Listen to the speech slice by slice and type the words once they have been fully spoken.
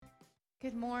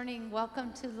Good morning.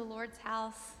 Welcome to the Lord's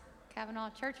house,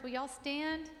 Cavanaugh Church. Will y'all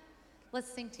stand? Let's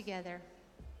sing together.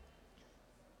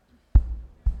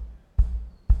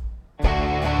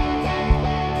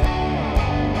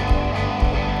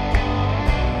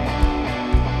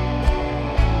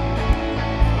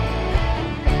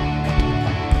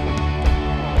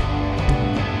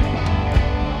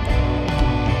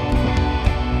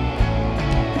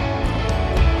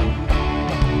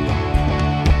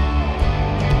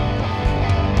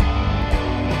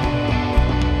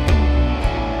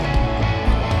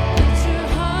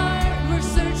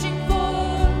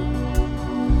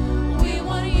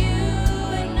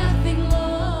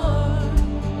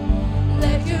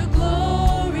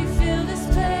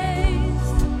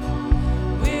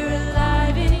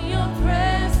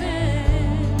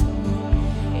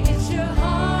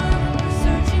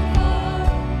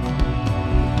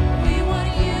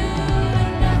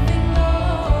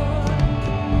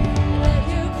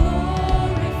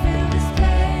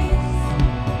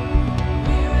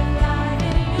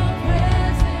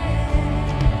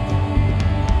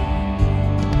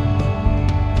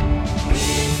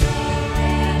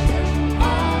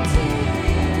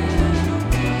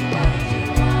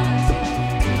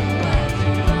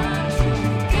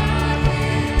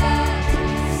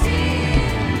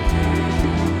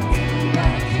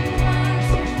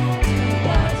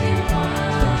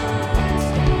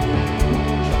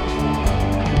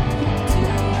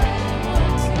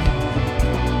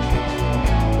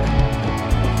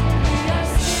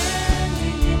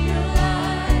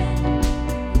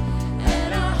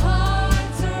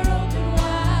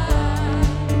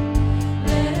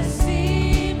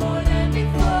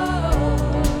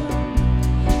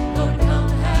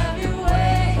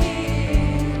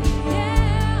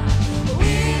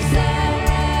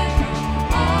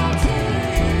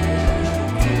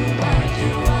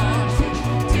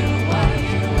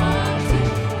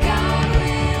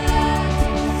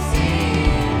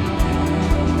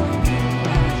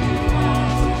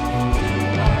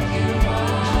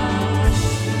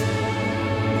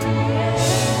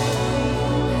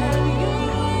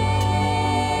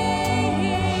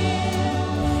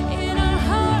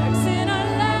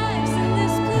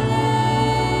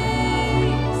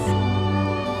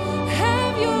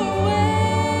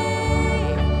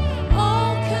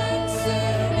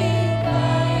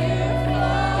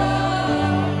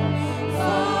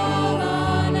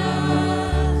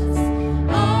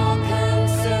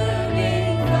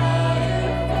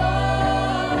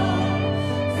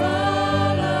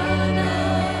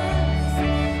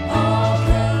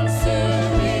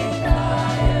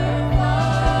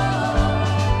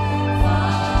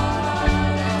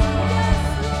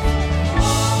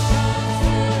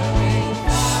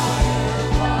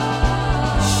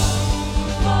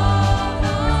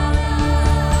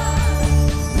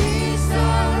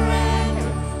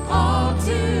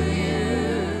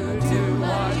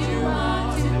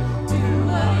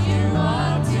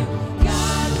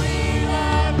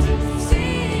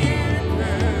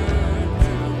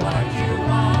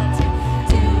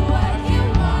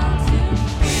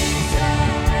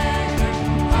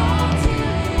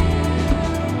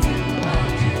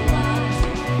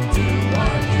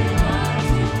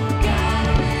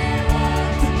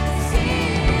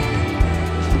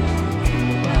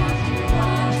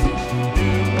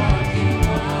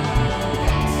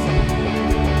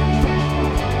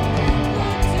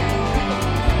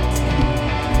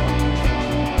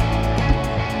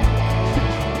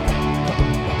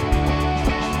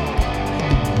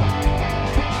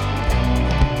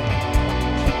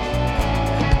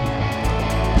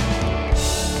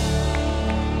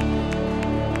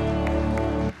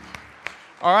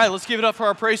 All right, let's give it up for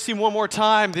our praise team one more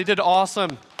time. They did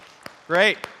awesome.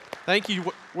 Great. Thank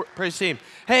you, praise team.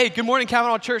 Hey, good morning,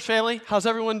 Cavanaugh Church family. How's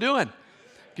everyone doing?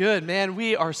 Good, man.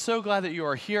 We are so glad that you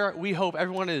are here. We hope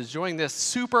everyone is enjoying this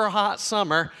super hot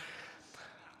summer.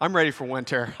 I'm ready for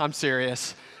winter. I'm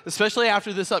serious, especially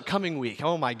after this upcoming week.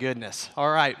 Oh, my goodness.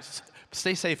 All right.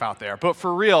 Stay safe out there. But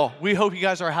for real, we hope you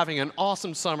guys are having an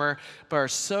awesome summer, but are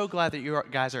so glad that you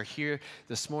guys are here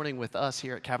this morning with us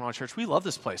here at Cavanaugh Church. We love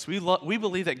this place. We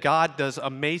believe that God does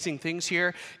amazing things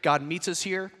here. God meets us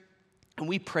here, and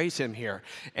we praise him here.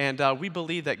 And we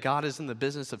believe that God is in the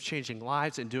business of changing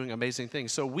lives and doing amazing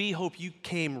things. So we hope you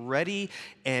came ready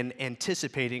and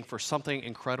anticipating for something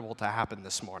incredible to happen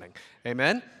this morning.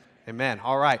 Amen? Amen.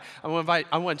 All right. I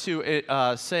want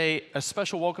to say a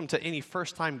special welcome to any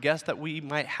first-time guests that we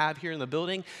might have here in the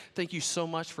building. Thank you so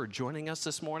much for joining us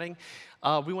this morning.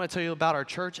 We want to tell you about our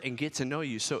church and get to know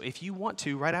you. So if you want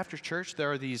to, right after church,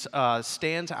 there are these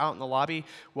stands out in the lobby,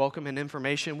 welcome and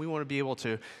information. We want to be able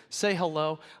to say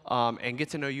hello and get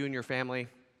to know you and your family,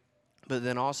 but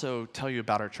then also tell you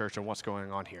about our church and what's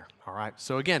going on here. All right?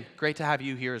 So again, great to have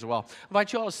you here as well. I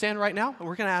invite you all to stand right now, and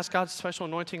we're going to ask God's special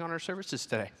anointing on our services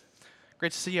today.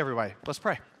 Great to see everybody. Let's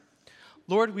pray.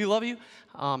 Lord, we love you,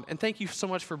 and thank you so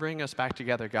much for bringing us back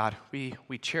together, God.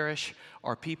 We cherish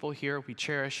our people here. We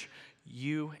cherish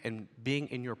you and being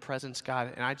in your presence,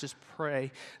 God, and I just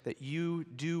pray that you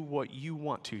do what you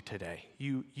want to today.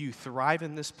 You thrive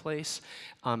in this place,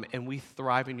 and we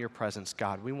thrive in your presence,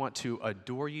 God. We want to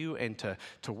adore you and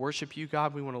to worship you,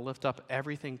 God. We want to lift up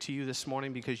everything to you this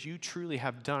morning because you truly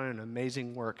have done an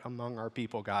amazing work among our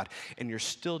people, God, and you're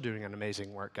still doing an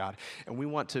amazing work, God, and we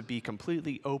want to be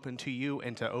completely open to you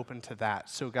and to open to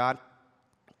that. So, God,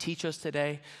 teach us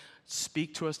today.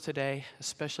 Speak to us today,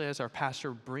 especially as our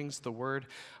pastor brings the word.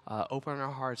 Open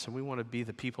our hearts, and we want to be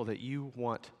the people that you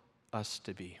want us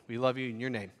to be. We love you in your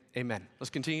name. Amen.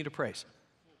 Let's continue to praise.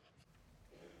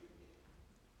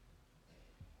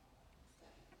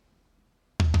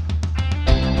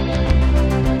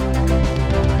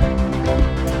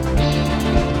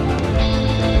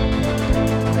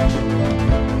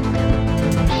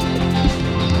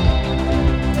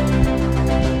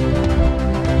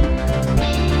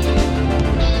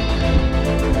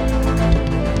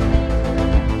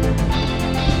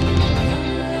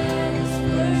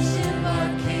 Worship our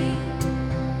King.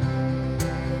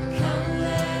 Come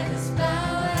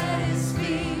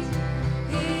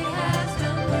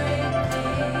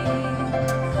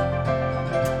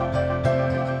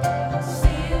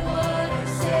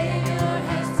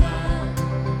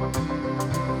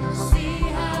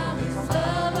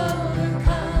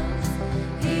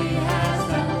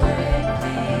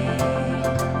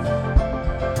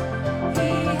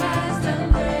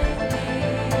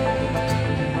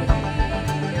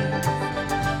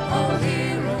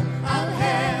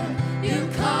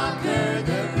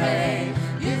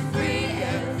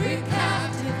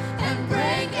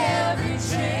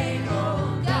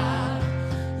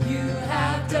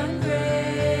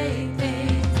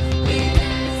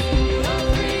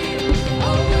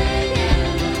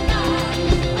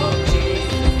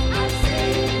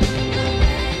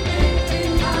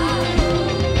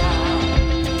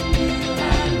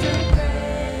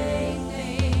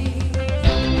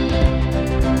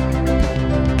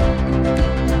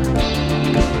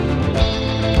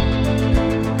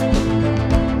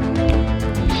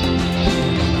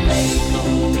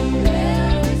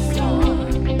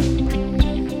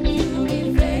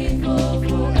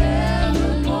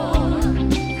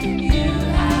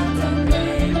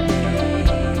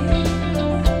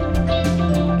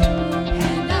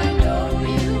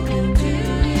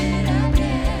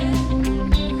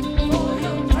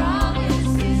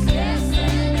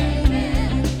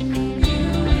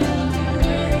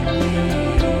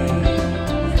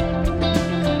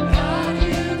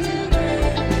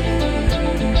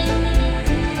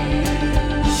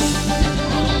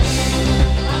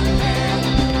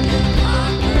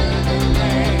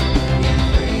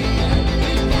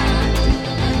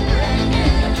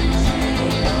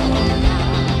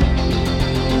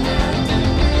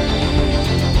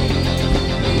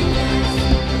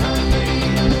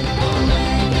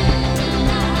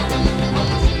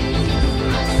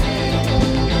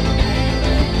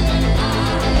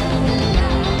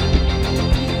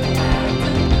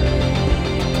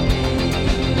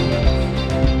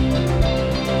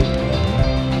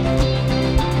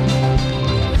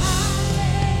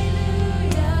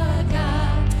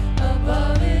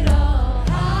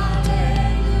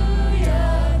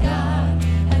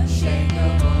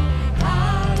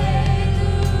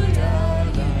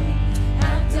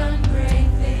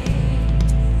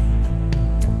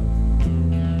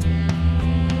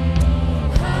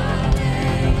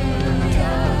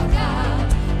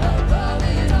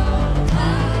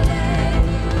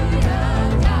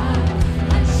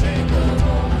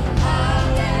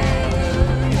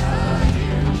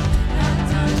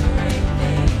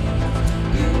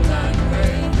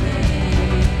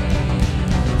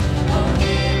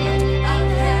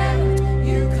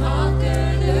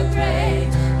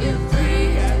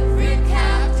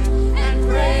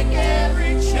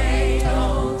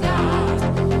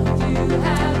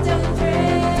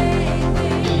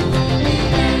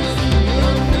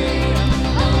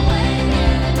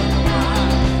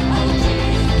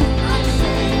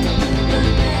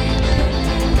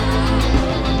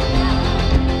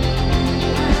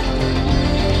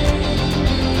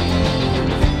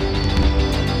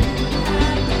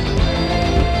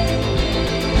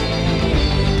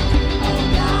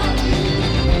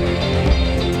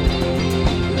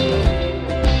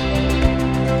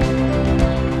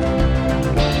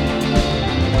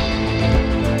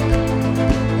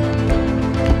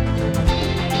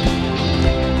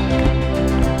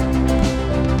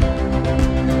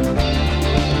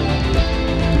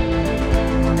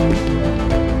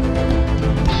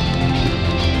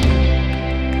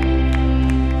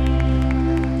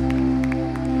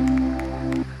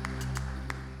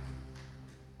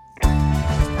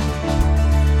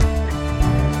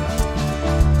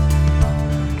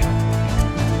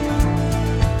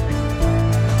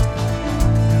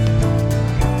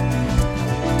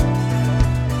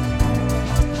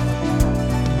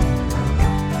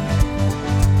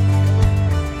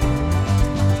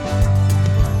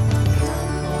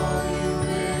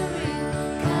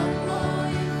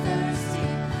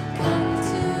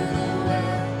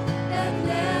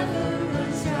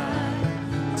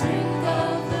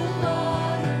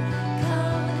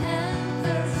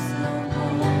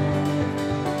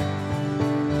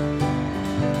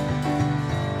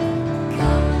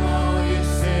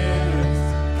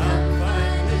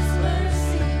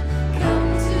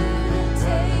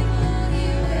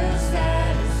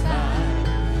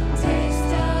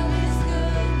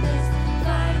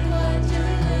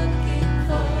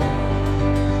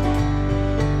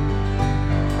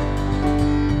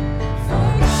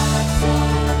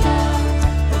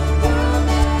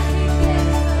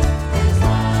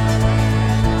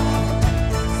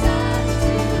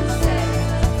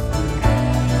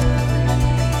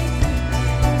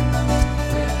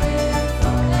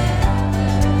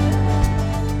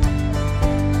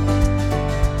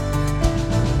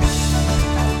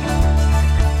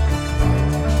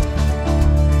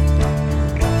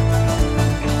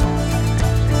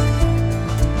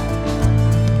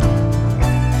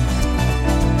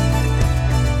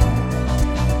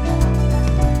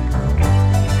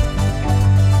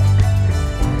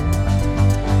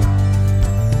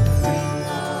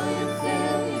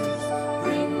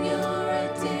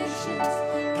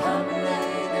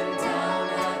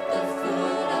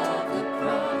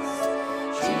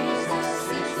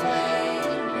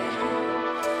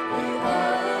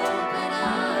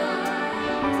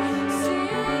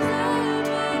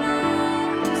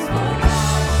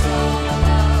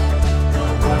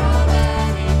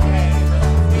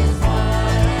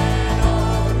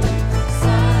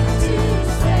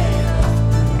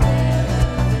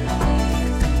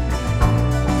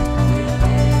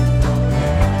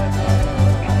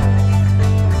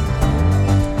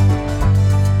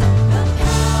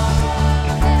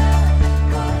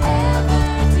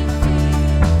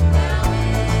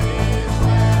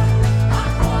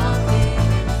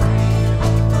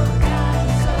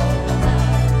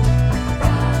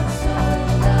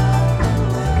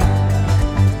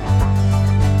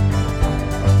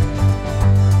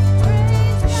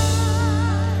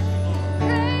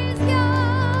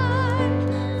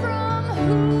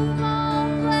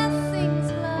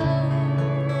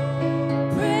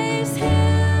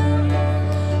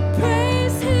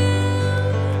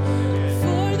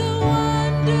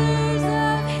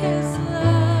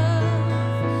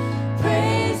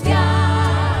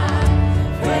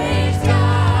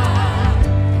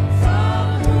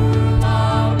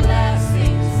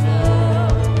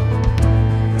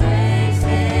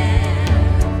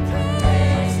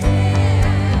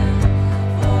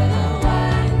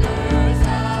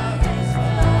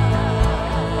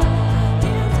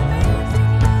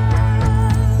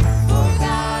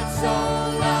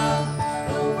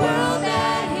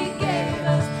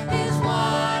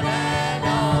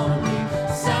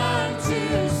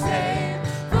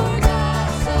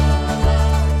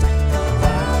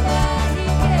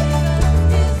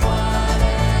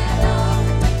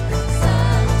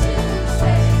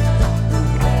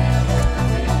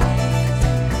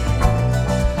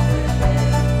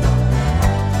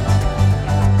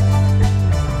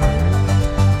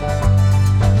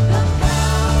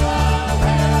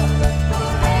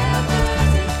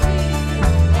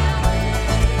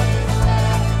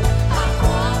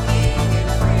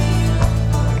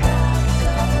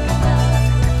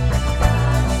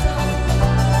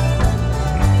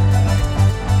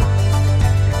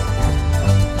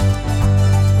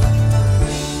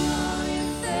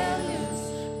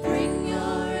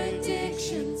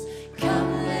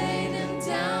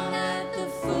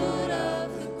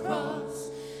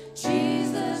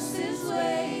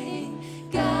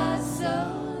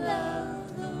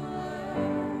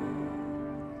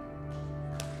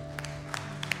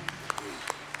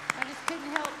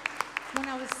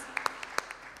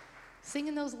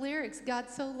singing those lyrics, God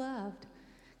so loved.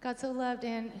 God so loved,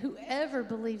 and whoever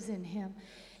believes in him.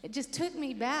 It just took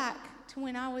me back to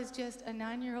when I was just a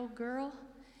 9-year-old girl,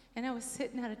 and I was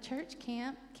sitting at a church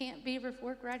camp, Camp Beaver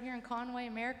Fork, right here in Conway,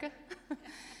 America.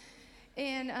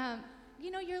 And,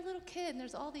 you're a little kid, and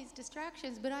there's all these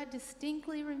distractions, but I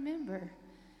distinctly remember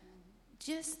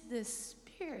just the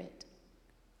Spirit.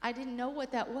 I didn't know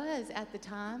what that was at the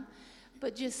time,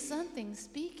 but just something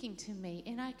speaking to me,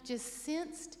 and I just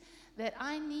sensed that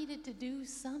I needed to do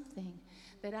something,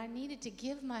 that I needed to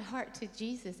give my heart to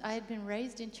Jesus. I had been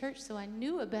raised in church, so I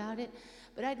knew about it,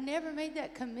 but I'd never made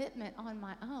that commitment on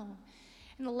my own.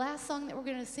 And the last song that we're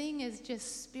going to sing is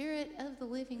just Spirit of the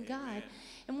Living God.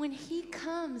 And when he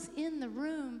comes in the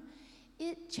room,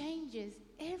 it changes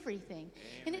everything.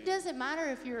 And it doesn't matter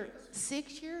if you're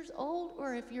 6 years old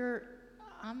or if you're,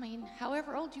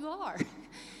 however old you are.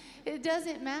 It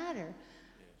doesn't matter.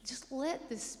 Just let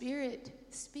the Spirit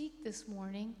speak this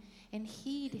morning and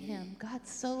heed him. God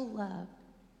so loved.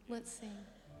 Let's sing.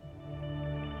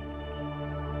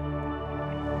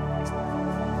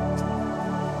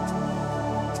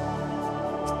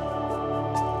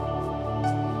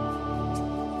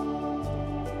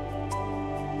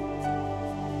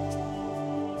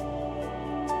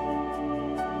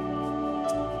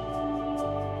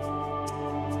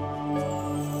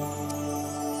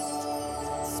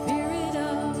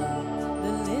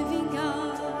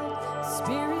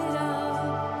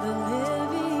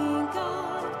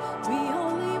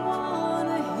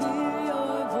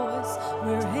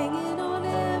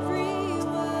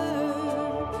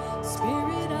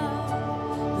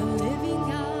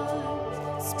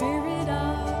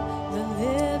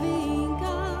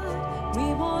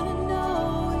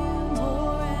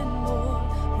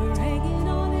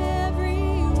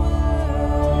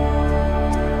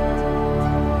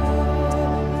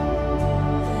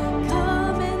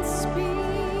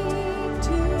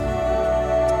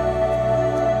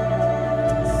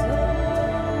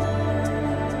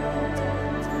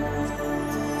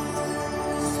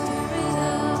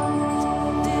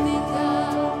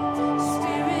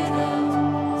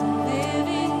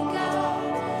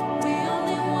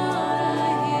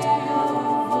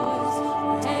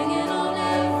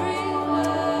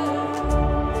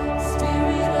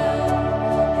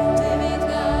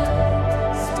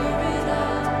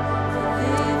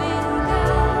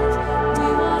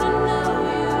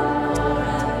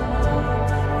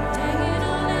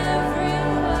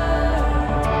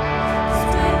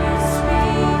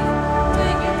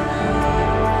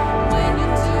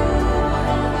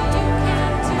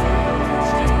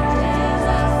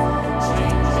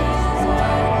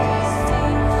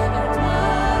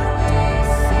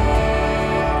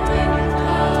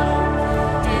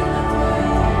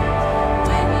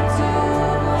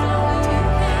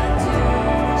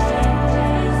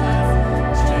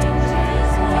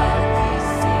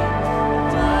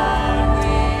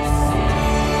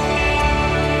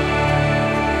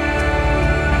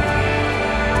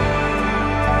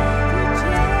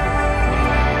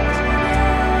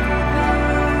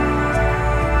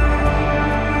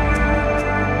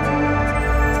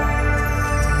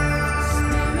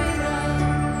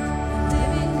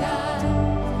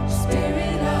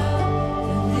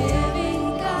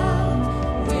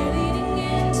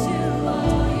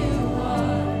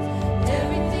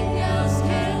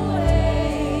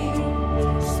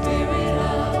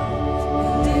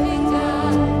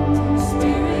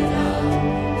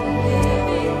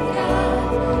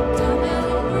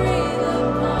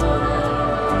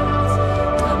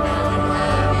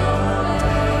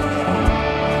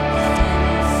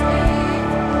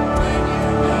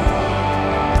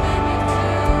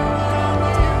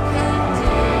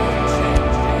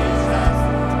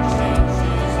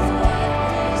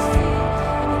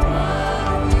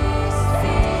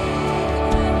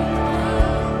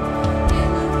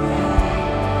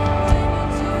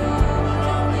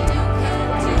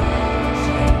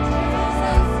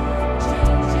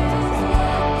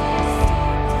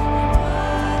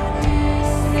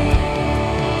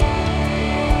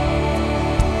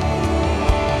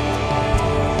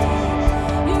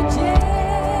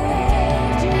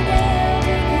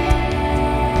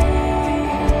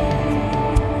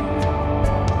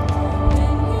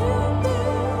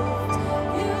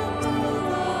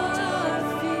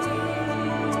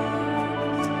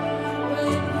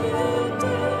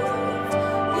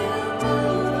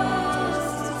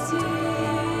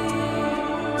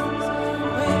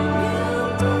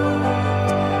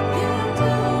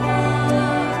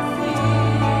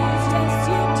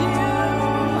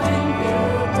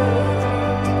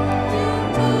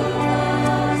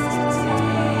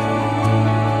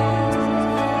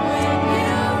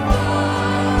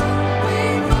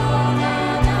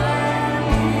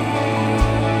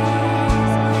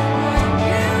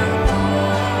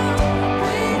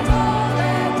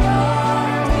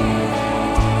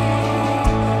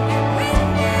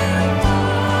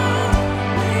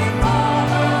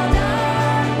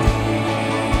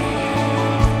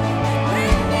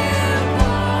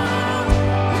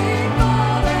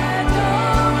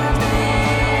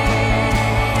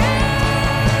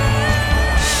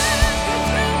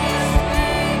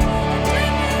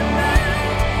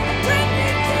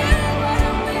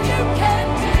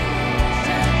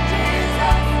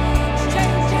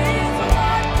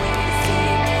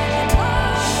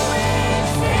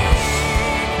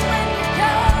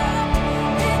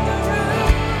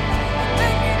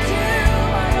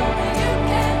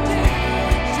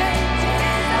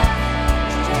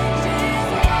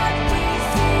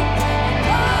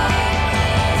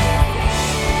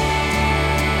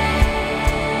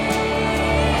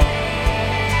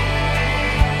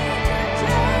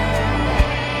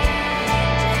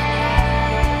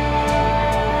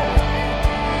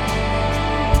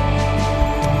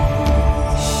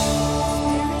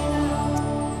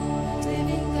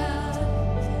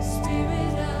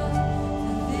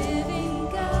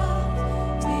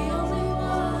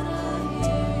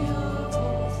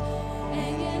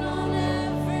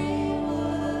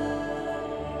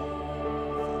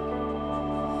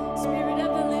 Spirit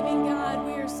of the living God,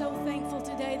 we are so thankful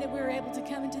today that we're able to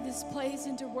come into this place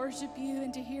and to worship you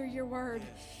and to hear your word.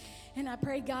 And I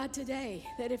pray, God, today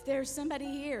that if there's somebody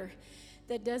here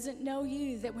that doesn't know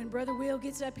you, that when Brother Will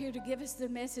gets up here to give us the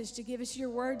message, to give us your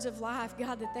words of life,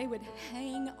 God, that they would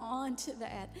hang on to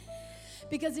that.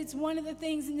 Because it's one of the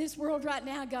things in this world right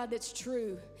now, God, that's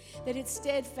true, that it's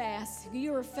steadfast.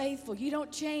 You are faithful. You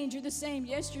don't change. You're the same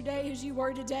yesterday as you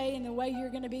were today and the way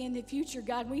you're going to be in the future,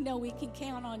 God. We know we can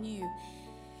count on you.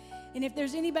 And if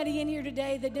there's anybody in here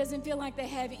today that doesn't feel like they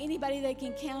have anybody they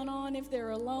can count on, if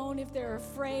they're alone, if they're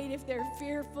afraid, if they're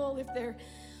fearful, if they're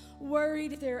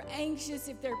worried, if they're anxious,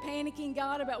 if they're panicking,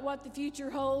 God, about what the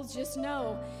future holds, just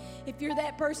know, if you're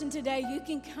that person today, you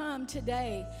can come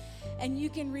today and you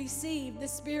can receive the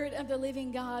Spirit of the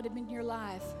living God in your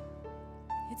life.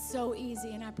 It's so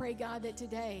easy, and I pray, God, that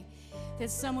today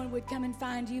that someone would come and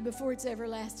find you before it's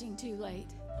everlasting too late.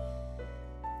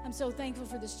 I'm so thankful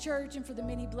for this church and for the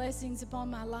many blessings upon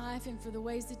my life and for the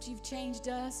ways that you've changed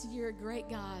us. You're a great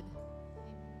God.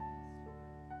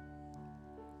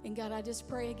 And God, I just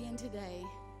pray again today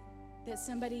that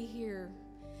somebody here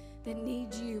that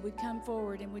needs you would come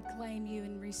forward and would claim you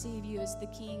and receive you as the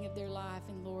King of their life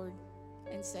and Lord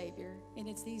and Savior. And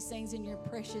it's these things in your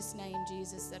precious name,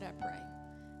 Jesus, that I pray.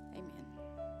 Amen.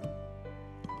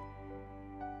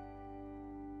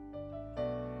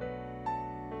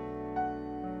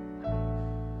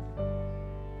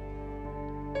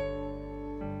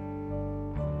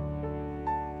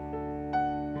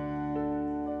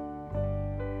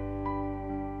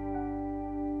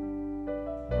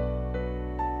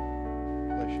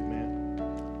 Bless you,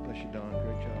 man. Bless you, Don.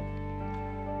 Great job.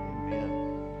 Amen.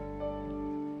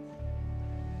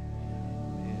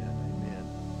 Amen. Amen.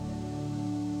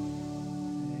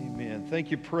 Amen. Thank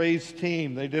you, praise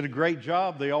team. They did a great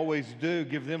job. They always do.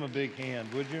 Give them a big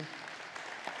hand, would you?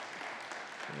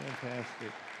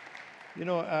 Fantastic. You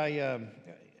know,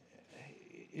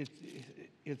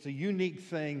 it's a unique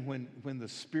thing when the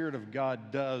Spirit of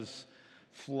God does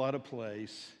flood a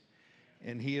place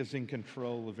and He is in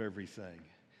control of everything.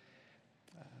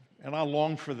 And I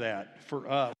long for that for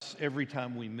us every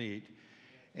time we meet.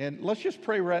 And let's just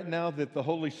pray right now that the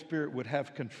Holy Spirit would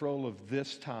have control of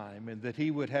this time and that He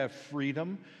would have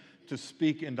freedom to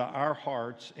speak into our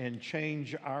hearts and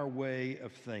change our way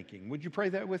of thinking. Would you pray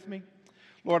that with me?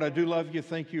 Lord, I do love you.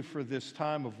 Thank you for this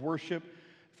time of worship.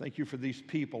 Thank you for these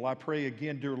people. I pray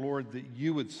again, dear Lord, that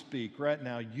you would speak right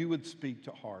now. You would speak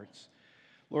to hearts.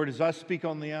 Lord, as I speak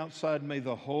on the outside, may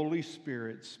the Holy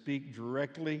Spirit speak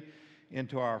directly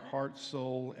into our heart,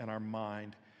 soul, and our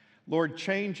mind. Lord,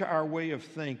 change our way of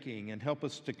thinking and help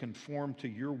us to conform to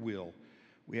your will.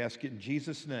 We ask it in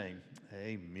Jesus' name.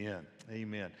 Amen.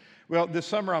 Amen. Well, this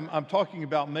summer I'm talking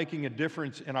about making a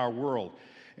difference in our world.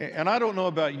 And I don't know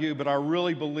about you, but I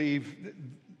really believe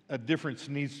a difference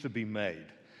needs to be made.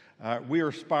 We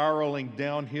are spiraling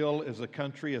downhill as a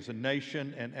country, as a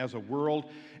nation, and as a world.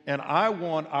 And I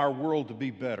want our world to be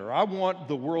better. I want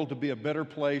the world to be a better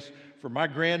place for my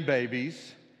grandbabies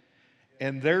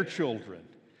and their children.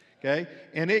 Okay?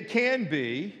 And it can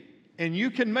be, and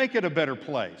you can make it a better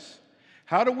place.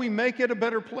 How do we make it a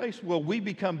better place? Well, we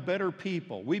become better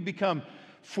people. We become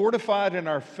fortified in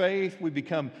our faith. We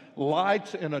become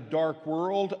lights in a dark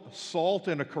world, salt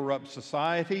in a corrupt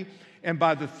society. And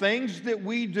by the things that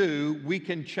we do, we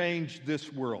can change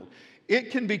this world. It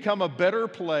can become a better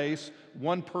place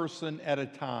one person at a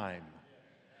time.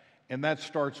 And that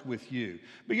starts with you.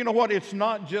 But you know what? It's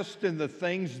not just in the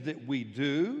things that we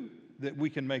do that we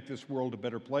can make this world a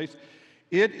better place.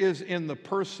 It is in the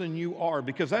person you are,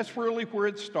 because that's really where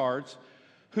it starts,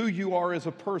 who you are as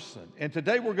a person. And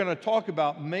today we're going to talk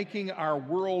about making our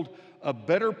world a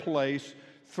better place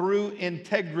through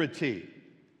integrity.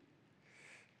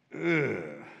 Ugh.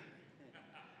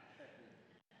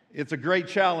 It's a great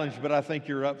challenge, but I think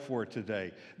you're up for it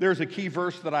today. There's a key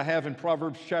verse that I have in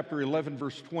Proverbs chapter 11,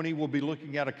 verse 20. We'll be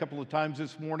looking at a couple of times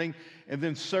this morning, and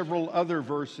then several other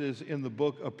verses in the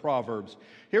book of Proverbs.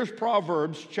 Here's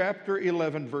Proverbs chapter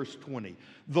 11, verse 20.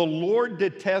 The Lord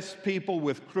detests people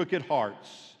with crooked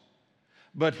hearts,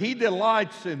 but He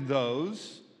delights in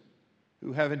those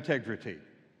who have integrity.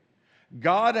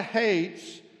 God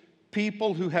hates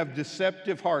people who have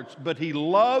deceptive hearts, but He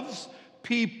loves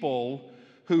people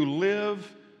who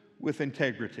live with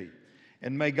integrity.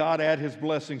 And may God add His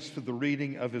blessings to the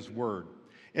reading of His Word.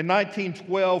 In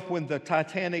 1912, when the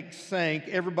Titanic sank,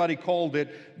 everybody called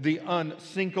it the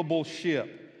unsinkable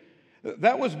ship.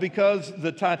 That was because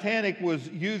the Titanic was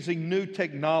using new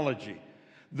technology.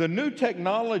 The new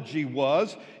technology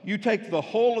was you take the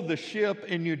whole of the ship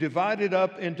and you divide it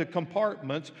up into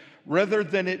compartments rather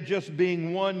than it just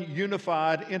being one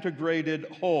unified, integrated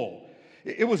whole.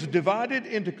 It was divided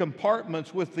into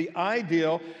compartments with the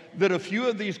idea that a few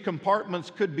of these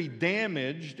compartments could be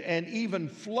damaged and even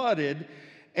flooded,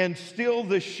 and still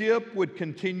the ship would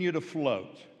continue to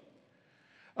float.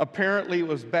 Apparently, it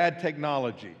was bad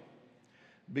technology,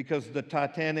 because the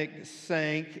Titanic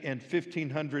sank and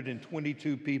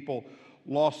 1,522 people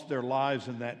lost their lives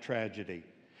in that tragedy.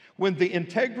 When the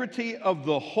integrity of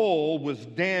the hull was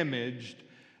damaged,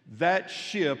 that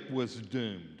ship was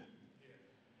doomed.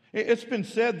 It's been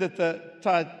said that the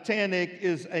Titanic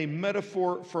is a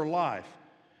metaphor for life.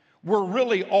 We're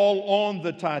really all on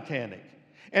the Titanic.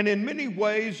 And in many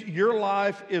ways, your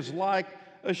life is like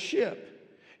a ship.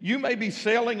 You may be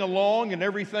sailing along and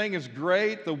everything is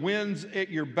great, the wind's at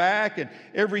your back and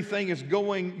everything is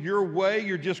going your way,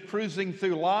 you're just cruising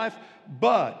through life.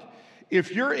 But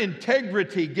if your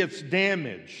integrity gets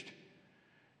damaged,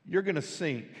 you're going to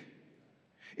sink.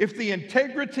 If the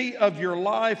integrity of your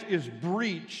life is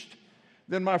breached,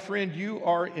 then my friend, you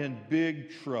are in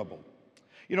big trouble.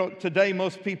 You know, today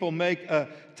most people make a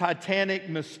Titanic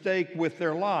mistake with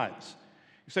their lives.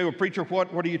 You say, well, preacher,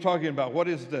 what are you talking about? What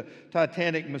is the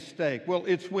Titanic mistake? Well,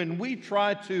 it's when we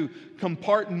try to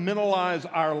compartmentalize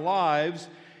our lives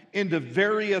into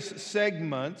various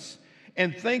segments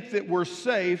and think that we're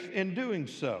safe in doing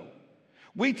so.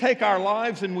 We take our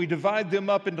lives and we divide them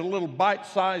up into little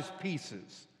bite-sized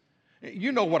pieces.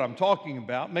 You know what I'm talking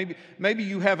about. Maybe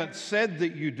you haven't said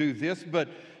that you do this, but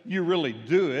you really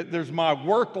do it. There's my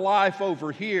work life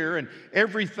over here, and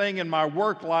everything in my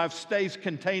work life stays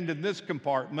contained in this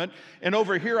compartment. And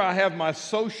over here I have my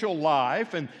social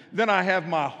life, and then I have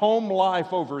my home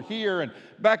life over here, and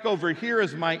back over here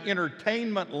is my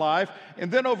entertainment life,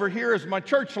 and then over here is my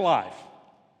church life.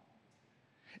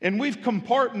 And we've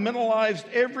compartmentalized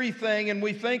everything, and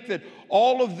we think that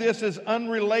all of this is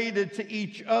unrelated to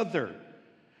each other.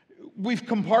 We've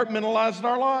compartmentalized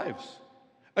our lives.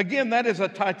 Again, that is a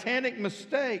Titanic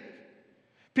mistake.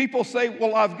 People say,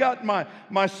 well, I've got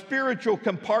my spiritual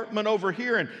compartment over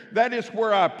here, and that is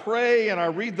where I pray and I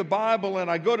read the Bible and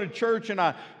I go to church and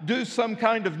I do some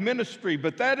kind of ministry,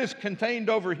 but that is contained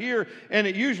over here, and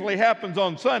it usually happens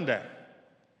on Sunday.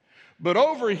 But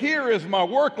over here is my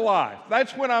work life.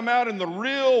 That's when I'm out in the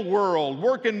real world,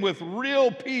 working with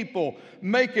real people,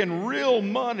 making real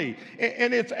money.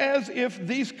 And it's as if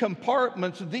these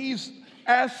compartments, these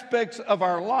aspects of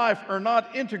our life are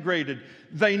not integrated.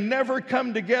 They never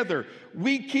come together.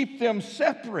 We keep them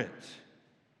separate.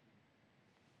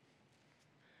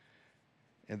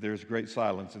 And there's great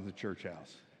silence in the church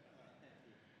house.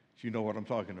 You know what I'm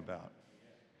talking about.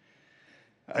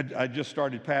 I just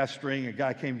started pastoring. A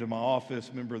guy came to my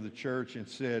office, member of the church, and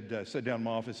said, sat down in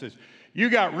my office, says, you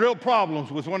got real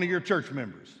problems with one of your church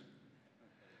members.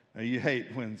 Now, you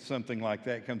hate when something like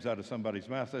that comes out of somebody's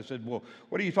mouth. I said, well,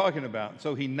 what are you talking about?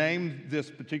 So he named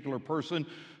this particular person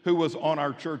who was on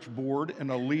our church board and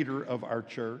a leader of our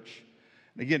church.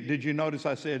 And again, did you notice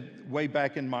I said way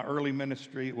back in my early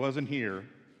ministry, it wasn't here,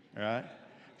 all right?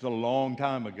 It was a long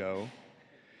time ago.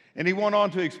 And he went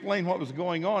on to explain what was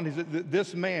going on. He said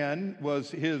this man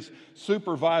was his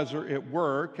supervisor at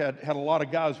work, had a lot of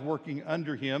guys working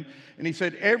under him. And he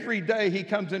said every day he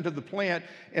comes into the plant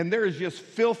and there's just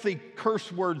filthy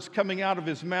curse words coming out of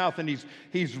his mouth. And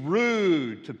he's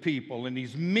rude to people and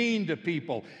he's mean to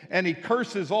people and he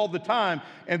curses all the time.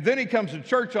 And then he comes to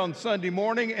church on Sunday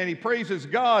morning and he praises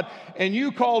God. And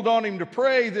you called on him to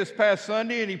pray this past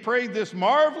Sunday and he prayed this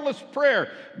marvelous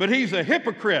prayer, but he's a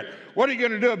hypocrite. What are you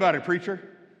going to do about it, preacher?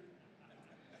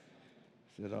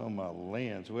 I said, oh, my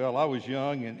lands. Well, I was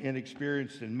young and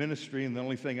inexperienced in ministry, and the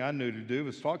only thing I knew to do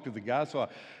was talk to the guy. So I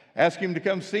asked him to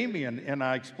come see me, and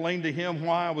I explained to him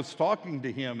why I was talking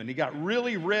to him, and he got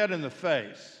really red in the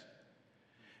face.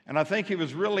 And I think he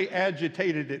was really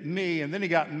agitated at me, and then he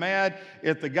got mad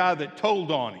at the guy that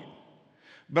told on him.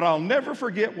 But I'll never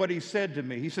forget what he said to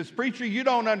me. He says, preacher, you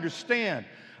don't understand.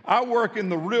 I work in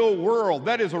the real world.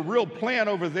 That is a real plant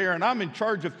over there, and I'm in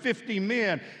charge of 50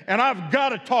 men, and I've got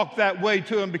to talk that way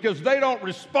to them because they don't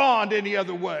respond any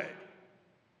other way.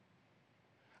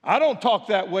 I don't talk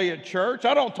that way at church.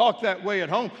 I don't talk that way at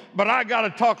home, but I got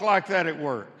to talk like that at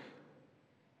work.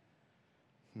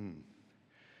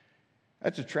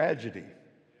 That's a tragedy.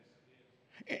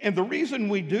 And the reason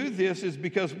we do this is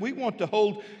because we want to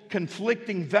hold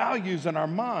conflicting values in our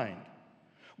mind.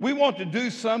 We want to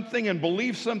do something and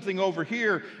believe something over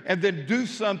here, and then do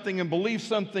something and believe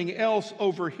something else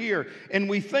over here. And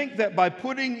we think that by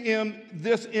putting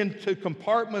this into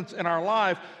compartments in our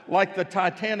life, like the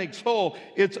Titanic's hull,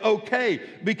 it's okay.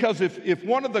 Because if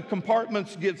one of the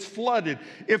compartments gets flooded,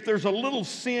 if there's a little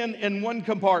sin in one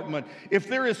compartment, if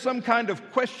there is some kind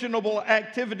of questionable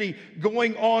activity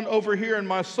going on over here in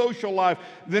my social life,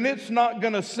 then it's not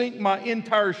going to sink my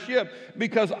entire ship,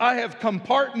 because I have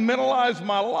compartmentalized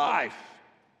my life.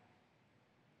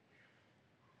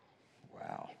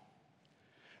 Wow.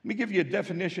 Let me give you a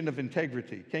definition of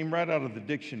integrity. It came right out of the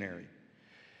dictionary.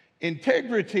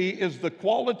 Integrity is the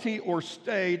quality or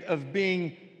state of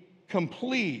being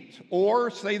complete,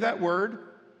 or, say that word,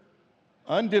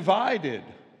 undivided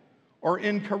or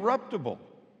incorruptible.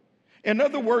 In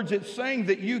other words, it's saying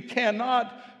that you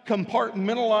cannot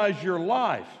compartmentalize your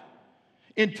life.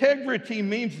 Integrity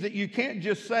means that you can't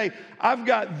just say, I've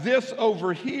got this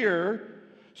over here,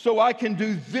 so I can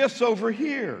do this over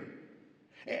here.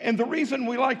 And the reason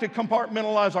we like to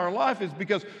compartmentalize our life is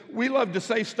because we love to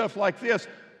say stuff like this: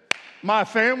 my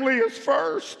family is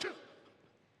first.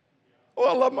 Oh,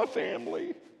 I love my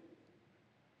family.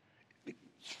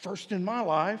 It's first in my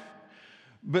life.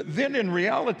 But then in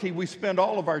reality, we spend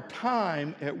all of our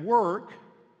time at work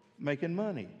making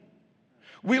money.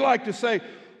 We like to say,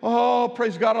 oh,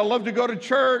 praise God, I love to go to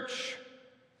church.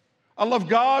 I love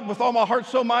God with all my heart,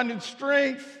 soul, mind, and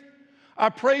strength. I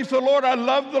praise the Lord. I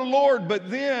love the Lord.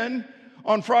 But then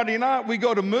on Friday night, we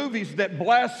go to movies that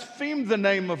blaspheme the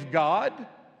name of God.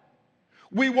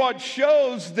 We watch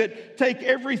shows that take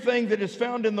everything that is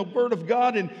found in the Word of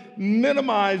God and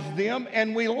minimize them,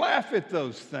 and we laugh at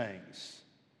those things.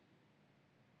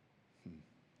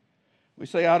 We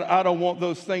say, I don't want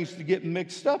those things to get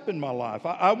mixed up in my life.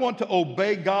 I want to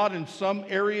obey God in some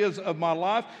areas of my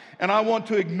life, and I want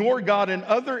to ignore God in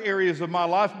other areas of my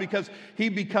life because He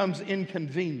becomes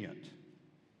inconvenient.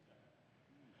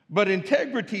 But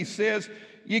integrity says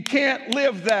you can't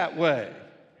live that way.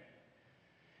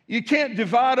 You can't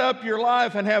divide up your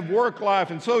life and have work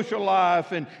life and social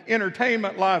life and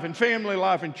entertainment life and family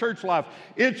life and church life.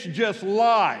 It's just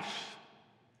life.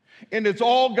 And it's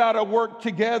all got to work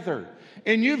together.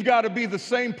 And you've got to be the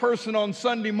same person on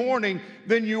Sunday morning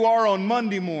than you are on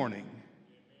Monday morning.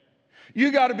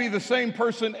 You got to be the same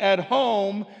person at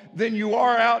home than you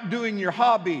are out doing your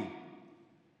hobby.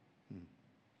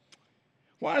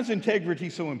 Why is integrity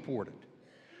so important?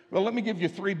 Well, let me give you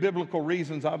 3 biblical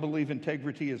reasons I believe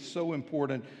integrity is so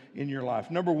important in your life.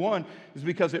 Number 1 is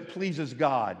because it pleases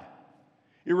God.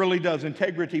 It really does.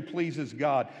 Integrity pleases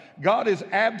God. God is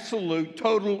absolute,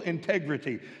 total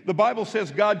integrity. The Bible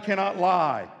says God cannot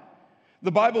lie.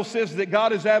 The Bible says that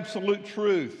God is absolute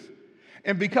truth.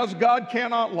 And because God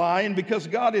cannot lie and because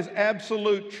God is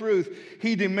absolute truth,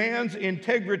 He demands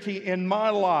integrity in my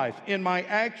life, in my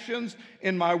actions,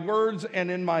 in my words,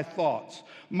 and in my thoughts.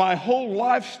 My whole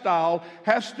lifestyle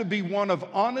has to be one of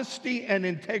honesty and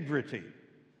integrity.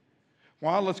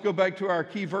 Well, let's go back to our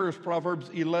key verse, Proverbs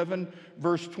 11,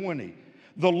 verse 20.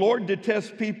 The Lord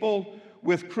detests people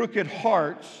with crooked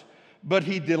hearts, but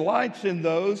He delights in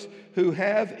those who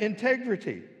have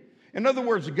integrity. In other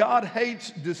words, God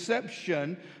hates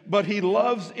deception, but He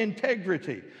loves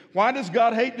integrity. Why does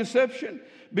God hate deception?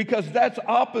 Because that's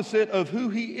opposite of who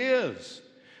He is.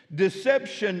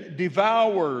 Deception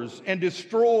devours and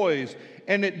destroys,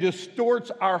 and it distorts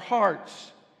our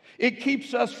hearts. It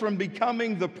keeps us from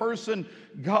becoming the person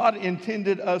God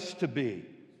intended us to be.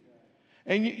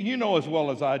 And you know as well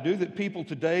as I do that people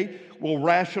today will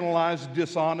rationalize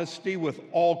dishonesty with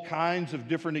all kinds of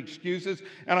different excuses.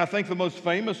 And I think the most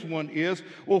famous one is,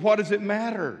 well, what does it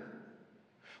matter?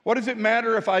 What does it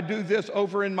matter if I do this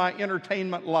over in my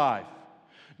entertainment life?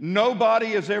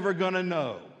 Nobody is ever going to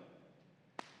know.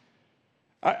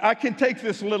 I can take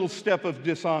this little step of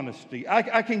dishonesty.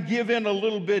 I can give in a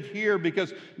little bit here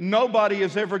because nobody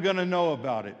is ever going to know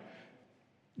about it.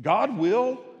 God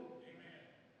will.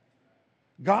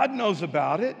 God knows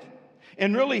about it.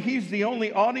 And really, He's the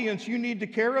only audience you need to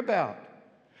care about.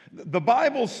 The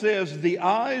Bible says the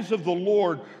eyes of the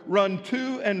Lord run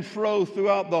to and fro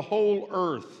throughout the whole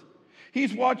earth.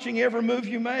 He's watching every move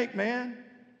you make, man.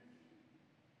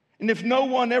 And if no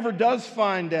one ever does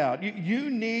find out, you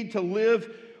need to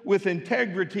live with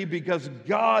integrity because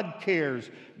God cares,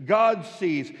 God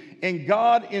sees, and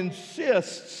God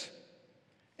insists,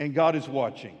 and God is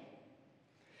watching.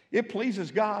 It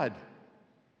pleases God.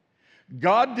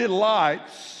 God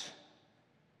delights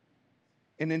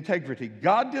in integrity.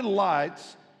 God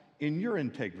delights in your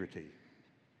integrity.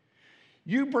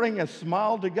 You bring a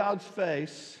smile to God's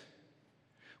face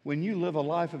When you live a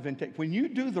life of integrity, when you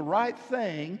do the right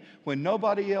thing when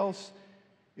nobody else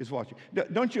is watching.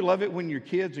 Don't you love it when your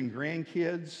kids and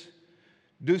grandkids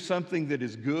do something that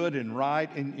is good and right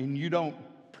and you don't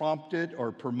prompt it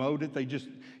or promote it?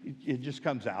 It just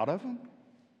comes out of them?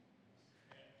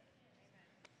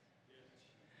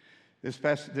 This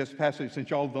past week, since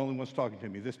y'all are the only ones talking to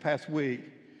me, this past week,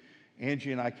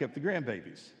 Angie and I kept the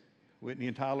grandbabies. Whitney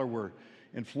and Tyler were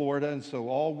in Florida, and so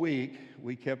all week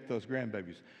we kept those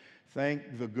grandbabies.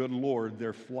 Thank the good Lord,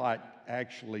 their flight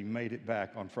actually made it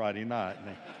back on Friday night.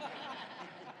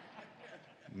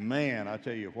 Man, I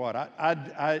tell you what,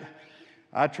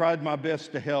 I tried my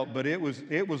best to help, but it was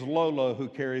Lola who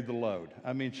carried the load.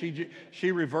 I mean,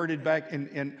 she reverted back,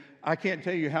 and I can't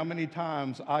tell you how many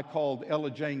times I called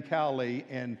Ella Jane Cowley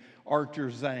and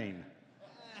Archer Zane.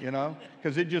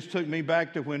 Because it just took me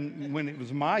back to when it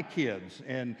was my kids,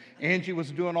 and Angie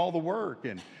was doing all the work,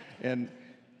 and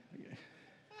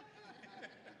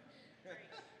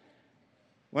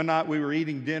one night we were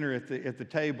eating dinner at the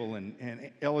table,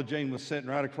 and Ella Jane was sitting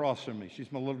right across from me.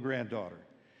 She's my little granddaughter,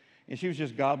 and she was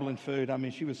just gobbling food. I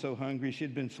mean, she was so hungry.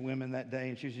 She'd been swimming that day,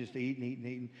 and she was just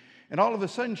eating, and all of a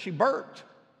sudden she burped.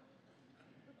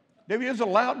 Maybe it was a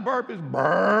loud burp. It's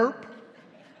burp.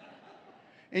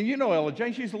 And you know Ella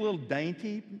Jane, she's a little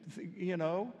dainty,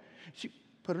 She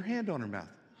put her hand on her mouth.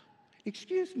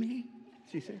 "Excuse me,"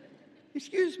 she said.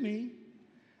 "Excuse me."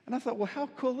 And I thought, well, how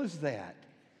cool is that?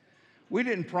 We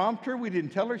didn't prompt her. We didn't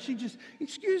tell her. She just,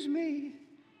 "Excuse me."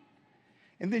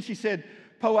 And then she said,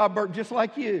 "Po, I burped just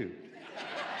like you."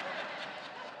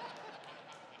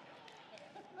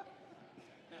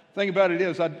 Thing about it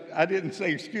is, I didn't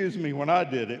say "excuse me" when I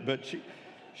did it, but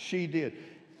she did.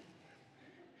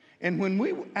 And when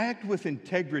we act with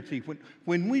integrity,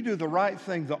 when we do the right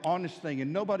thing, the honest thing,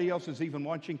 and nobody else is even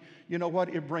watching, you know what?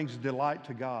 It brings delight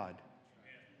to God.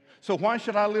 So why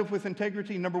should I live with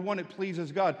integrity? Number one, it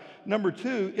pleases God. Number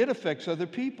two, it affects other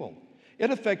people. It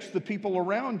affects the people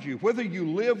around you. Whether you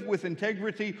live with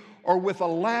integrity or with a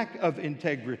lack of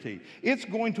integrity, it's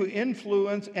going to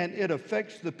influence and it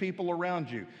affects the people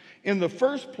around you. In the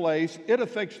first place, it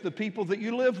affects the people that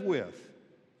you live with.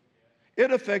 It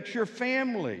affects your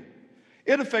family.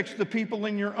 It affects the people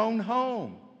in your own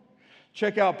home.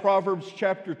 Check out Proverbs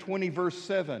chapter 20, verse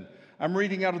 7. I'm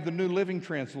reading out of the New Living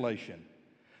Translation.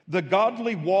 "The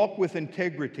godly walk with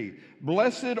integrity.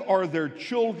 Blessed are their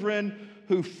children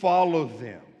who follow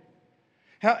them."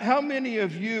 How many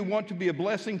of you want to be a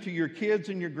blessing to your kids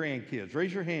and your grandkids?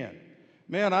 Raise your hand.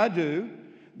 Man, I do.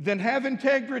 Then have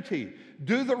integrity.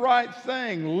 Do the right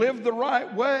thing. Live the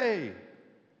right way.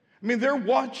 I mean, they're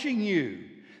watching you.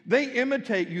 They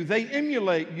imitate you. They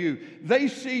emulate you. They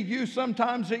see you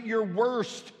sometimes at your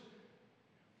worst.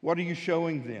 What are you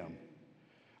showing them?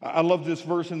 I love this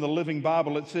verse in the Living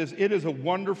Bible. It says, "It is a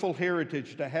wonderful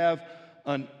heritage to have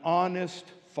an honest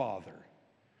father."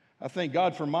 I thank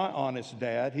God for my honest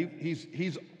dad.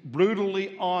 He's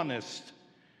brutally honest,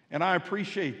 and I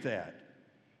appreciate that.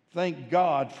 Thank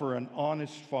God for an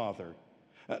honest father.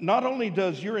 Not only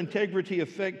does your integrity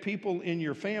affect people in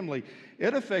your family,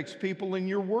 it affects people in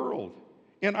your world,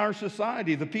 in our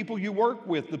society, the people you work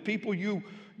with, the people you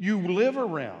live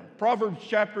around. Proverbs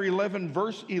chapter 11,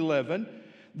 verse 11,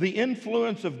 "The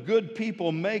influence of good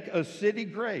people make a city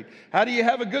great." How do you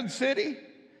have a good city?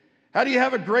 How do you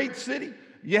have a great city?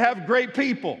 You have great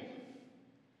people.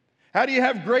 How do you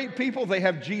have great people? They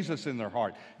have Jesus in their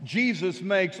heart. Jesus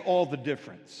makes all the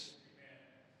difference.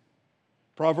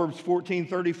 Proverbs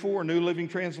 14:34, New Living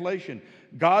Translation.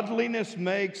 "Godliness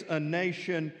makes a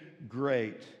nation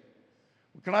great."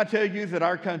 Can I tell you that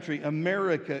our country,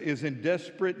 America, is in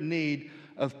desperate need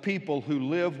of people who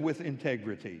live with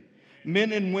integrity.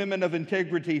 Men and women of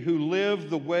integrity who live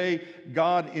the way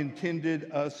God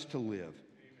intended us to live.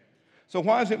 So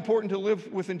why is it important to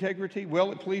live with integrity?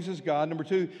 Well, it pleases God. Number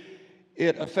two,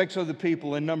 it affects other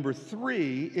people. And number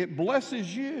three, it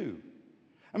blesses you.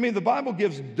 I mean, the Bible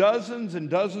gives dozens and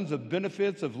dozens of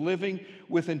benefits of living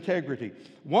with integrity.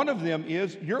 One of them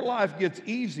is your life gets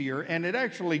easier and it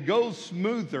actually goes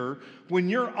smoother when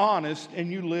you're honest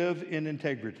and you live in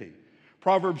integrity.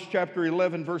 Proverbs chapter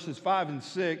 11, verses 5 and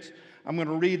 6. I'm going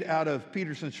to read out of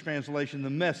Peterson's translation, the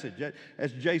Message.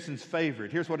 That's Jason's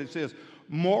favorite. Here's what it says.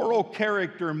 "Moral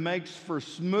character makes for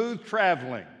smooth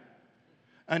traveling.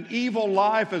 An evil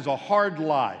life is a hard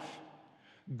life.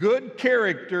 Good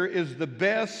character is the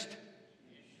best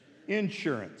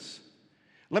insurance."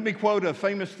 Let me quote a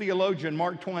famous theologian,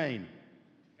 Mark Twain.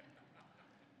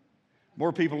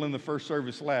 More people in the first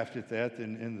service laughed at that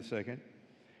than in the second.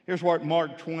 Here's what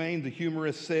Mark Twain, the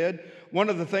humorist, said. "One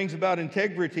of the things about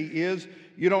integrity is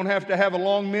you don't have to have a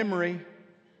long memory.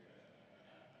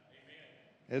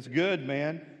 It's good,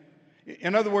 man.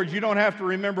 In other words, you don't have to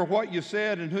remember what you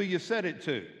said and who you said it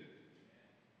to.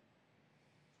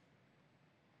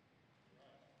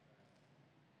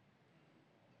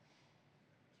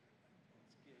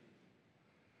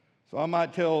 So I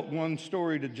might tell one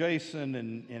story to Jason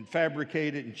and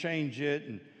fabricate it and change it,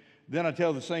 and then I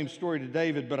tell the same story to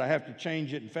David, but I have to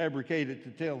change it and fabricate it to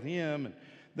tell him, and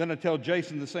then I tell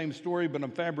Jason the same story, but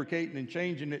I'm fabricating and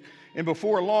changing it. And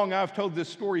before long, I've told this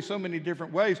story so many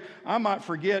different ways, I might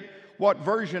forget what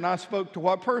version I spoke to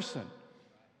what person.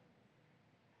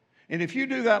 And if you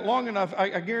do that long enough,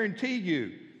 I guarantee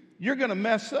you, you're going to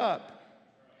mess up.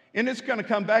 And it's going to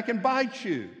come back and bite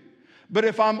you. But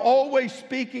if I'm always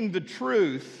speaking the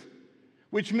truth,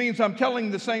 which means I'm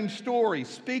telling the same story,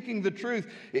 speaking the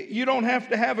truth, you don't have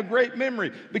to have a great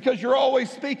memory because you're always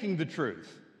speaking the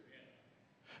truth.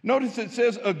 Notice it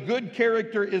says a good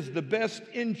character is the best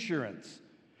insurance.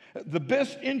 The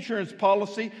best insurance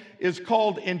policy is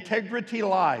called integrity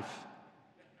life.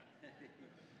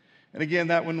 And again,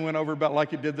 that one went over about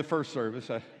like it did the first service.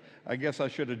 I guess I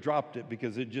should have dropped it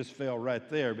because it just fell right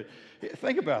there. But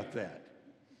think about that.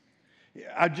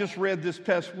 I just read this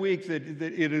past week that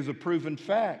it is a proven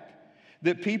fact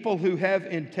that people who have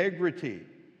integrity,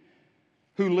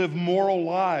 who live moral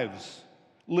lives,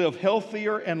 live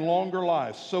healthier and longer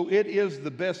lives. So it is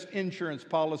the best insurance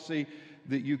policy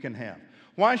that you can have.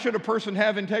 Why should a person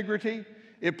have integrity?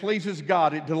 It pleases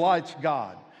God. It delights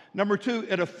God. Number two,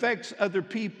 it affects other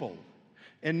people.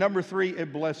 And number three,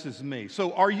 it blesses me.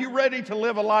 So are you ready to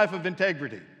live a life of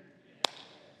integrity?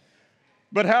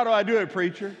 But how do I do it,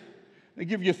 preacher? I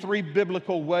give you 3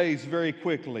 biblical ways very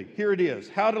quickly. Here it is.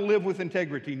 How to live with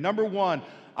integrity. Number 1,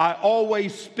 I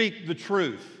always speak the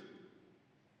truth.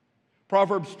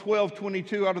 Proverbs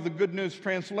 12:22 out of the Good News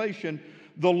Translation,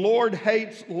 the Lord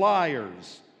hates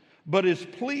liars, but is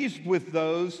pleased with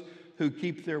those who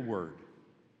keep their word.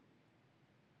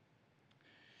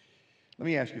 Let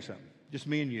me ask you something. Just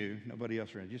me and you, nobody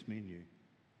else around, just me and you.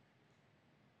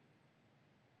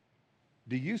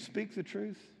 Do you speak the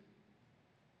truth?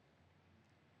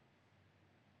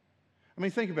 I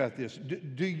mean, think about this.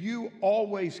 Do you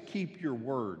always keep your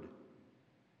word?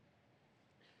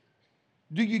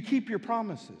 Do you keep your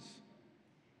promises?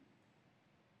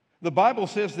 The Bible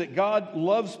says that God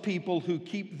loves people who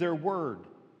keep their word.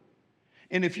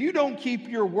 And if you don't keep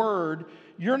your word,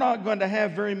 you're not going to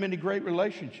have very many great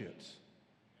relationships.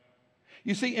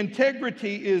 You see,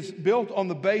 integrity is built on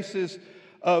the basis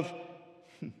of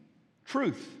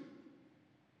truth.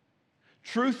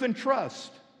 Truth and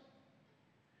trust.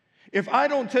 If I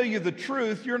don't tell you the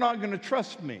truth, you're not going to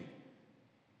trust me.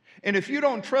 And if you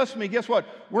don't trust me, guess what?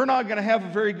 We're not going to have a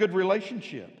very good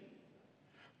relationship.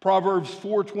 Proverbs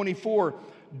 4:24,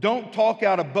 don't talk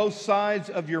out of both sides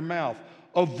of your mouth.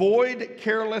 Avoid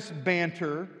careless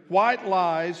banter, white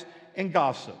lies, and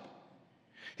gossip.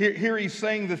 Here he's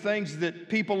saying the things that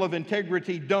people of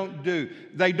integrity don't do.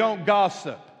 They don't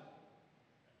gossip.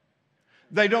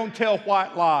 They don't tell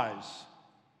white lies.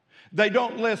 They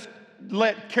don't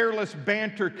let careless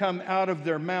banter come out of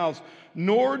their mouths,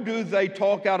 nor do they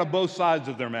talk out of both sides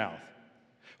of their mouth,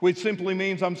 which simply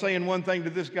means I'm saying one thing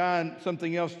to this guy and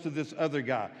something else to this other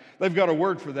guy. They've got a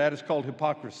word for that. It's called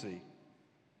hypocrisy.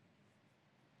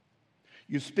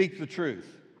 You speak the truth.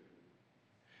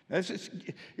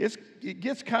 It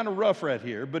gets kind of rough right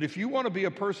here, but if you want to be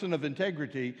a person of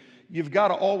integrity, you've got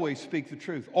to always speak the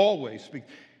truth. Always speak.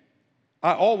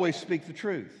 I always speak the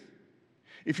truth.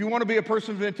 If you want to be a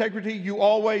person of integrity, you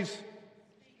always.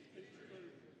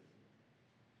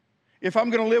 If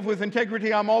I'm going to live with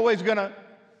integrity, I'll always.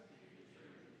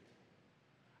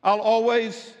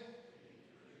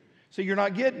 See, you're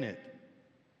not getting it,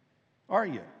 are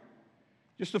you?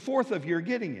 Just a fourth of you are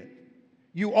getting it.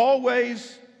 You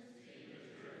always.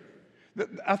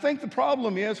 I think the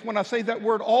problem is when I say that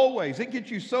word always, it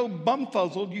gets you so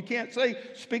bumfuzzled you can't say,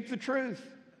 speak the truth.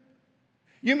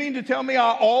 You mean to tell me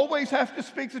I always have to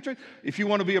speak the truth? If you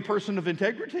want to be a person of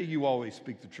integrity, you always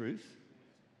speak the truth.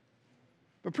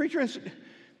 But preacher, I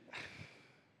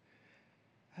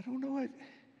don't know,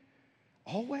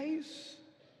 always?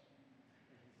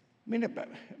 I mean, it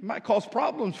might cause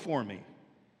problems for me.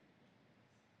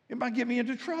 It might get me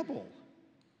into trouble.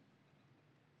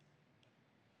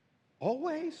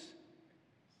 Always?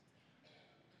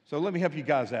 So let me help you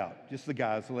guys out. Just the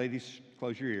guys. The ladies,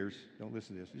 close your ears. Don't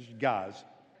listen to this. Just guys.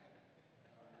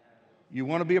 You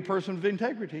want to be a person of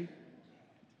integrity.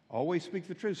 Always speak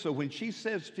the truth. So when she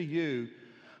says to you,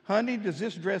 honey, does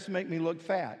this dress make me look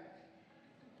fat?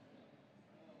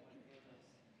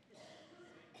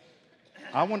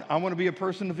 I want to be a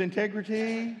person of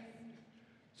integrity.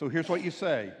 So here's what you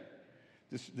say.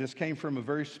 This came from a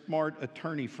very smart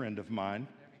attorney friend of mine.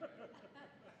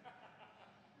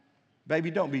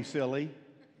 Baby, don't be silly.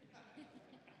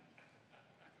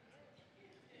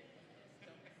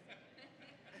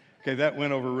 Okay, that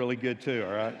went over really good too,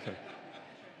 all right? So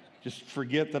just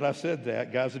forget that I said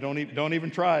that. Guys, don't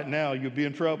even try it now. You'll be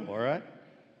in trouble, all right?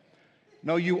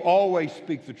 No, you always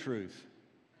speak the truth.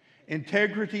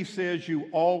 Integrity says you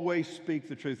always speak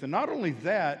the truth. And not only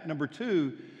that, number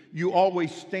two, you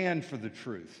always stand for the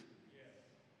truth.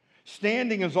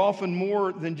 Standing is often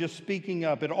more than just speaking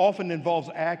up. It often involves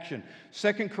action.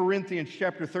 2 Corinthians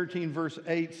chapter 13, verse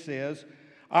 8 says,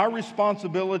 our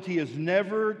responsibility is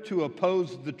never to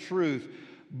oppose the truth,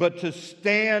 but to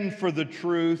stand for the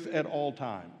truth at all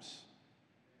times.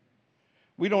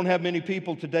 We don't have many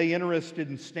people today interested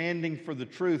in standing for the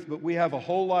truth, but we have a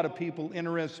whole lot of people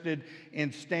interested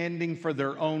in standing for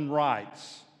their own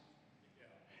rights.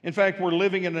 In fact, we're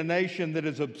living in a nation that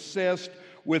is obsessed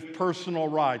with personal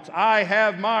rights. I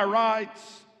have my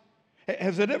rights.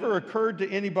 Has it ever occurred to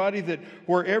anybody that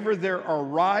wherever there are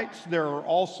rights, there are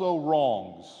also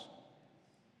wrongs?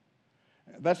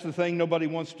 That's the thing nobody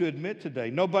wants to admit today.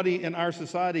 Nobody in our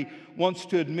society wants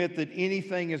to admit that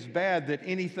anything is bad, that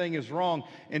anything is wrong.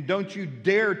 And don't you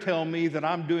dare tell me that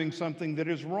I'm doing something that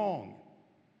is wrong.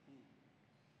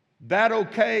 That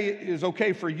okay is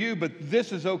okay for you, but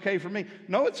this is okay for me.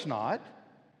 No, it's not.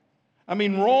 I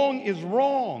mean, wrong is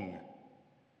wrong.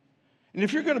 And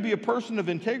if you're going to be a person of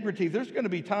integrity, there's going to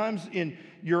be times in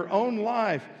your own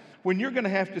life when you're going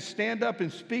to have to stand up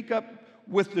and speak up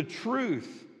with the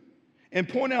truth and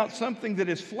point out something that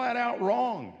is flat out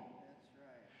wrong.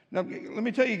 Now, let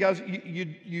me tell you guys,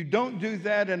 you don't do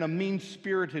that in a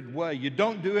mean-spirited way. You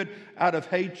don't do it out of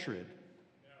hatred.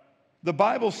 The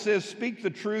Bible says speak the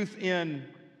truth and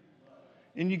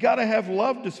you got to have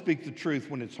love to speak the truth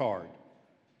when it's hard.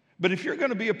 But if you're going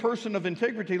to be a person of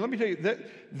integrity, let me tell you that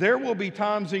there will be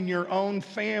times in your own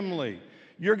family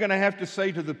you're going to have to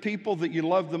say to the people that you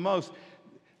love the most,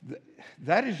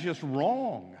 that is just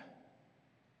wrong.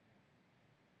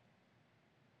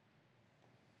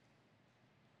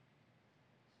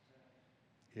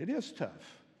 It is tough.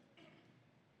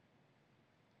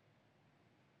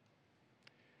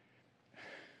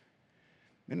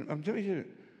 And I'm telling you,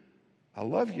 I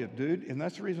love you, dude, and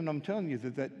that's the reason I'm telling you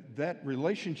that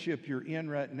relationship you're in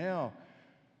right now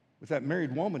with that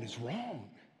married woman is wrong.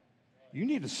 You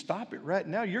need to stop it right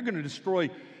now. You're going to destroy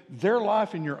their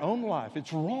life and your own life.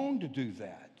 It's wrong to do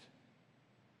that.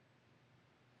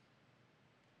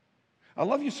 I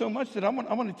love you so much that I'm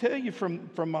going to tell you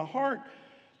from my heart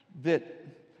that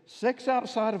sex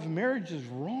outside of marriage is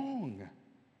wrong.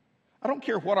 I don't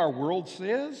care what our world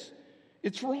says.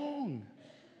 It's wrong.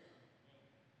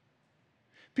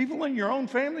 People in your own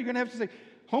family are going to have to say,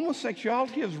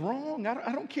 homosexuality is wrong.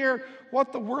 I don't care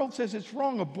what the world says, it's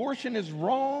wrong. Abortion is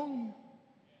wrong.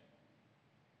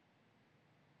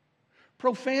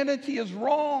 Profanity is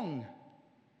wrong.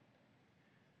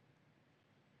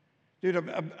 Dude,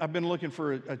 I've been looking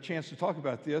for a chance to talk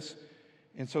about this,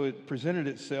 and so it presented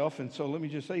itself. And so let me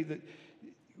just say that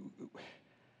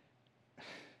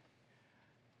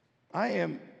I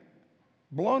am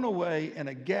blown away and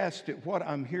aghast at what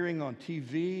I'm hearing on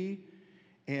TV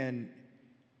and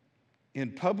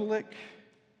in public.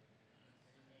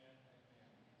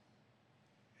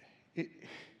 I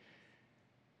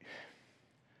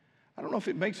don't know if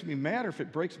it makes me mad or if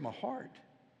it breaks my heart.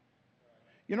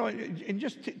 You know, and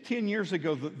just 10 years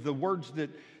ago, the words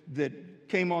that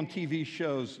came on TV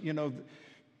shows, you know,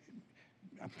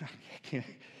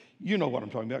 you know what I'm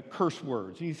talking about, curse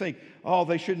words. And you think, oh,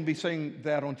 they shouldn't be saying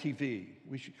that on TV.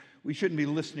 We shouldn't be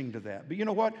listening to that. But you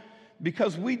know what?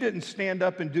 Because we didn't stand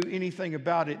up and do anything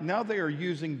about it, now they are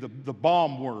using the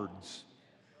bomb words.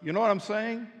 You know what I'm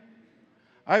saying?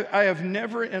 I have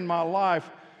never in my life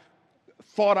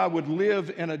thought I would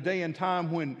live in a day and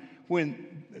time when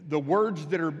the words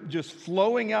that are just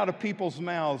flowing out of people's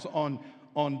mouths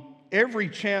on every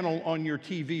channel on your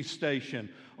TV station,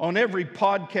 on every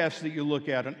podcast that you look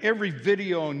at, on every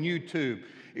video on YouTube,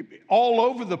 all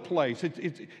over the place.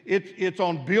 It's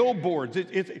on billboards.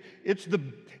 It's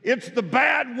the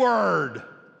bad word.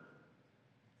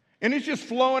 And it's just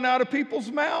flowing out of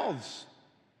people's mouths.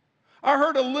 I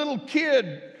heard a little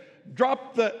kid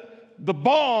drop the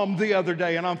bomb the other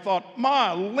day, and I thought,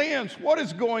 my Lance, what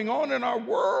is going on in our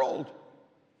world?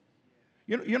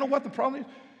 You know what the problem is?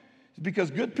 It's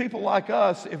because good people like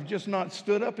us have just not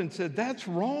stood up and said, that's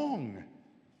wrong.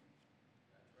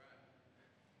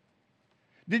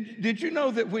 Did you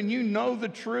know that when you know the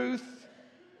truth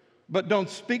but don't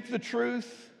speak the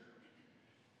truth,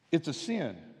 it's a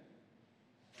sin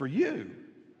for you?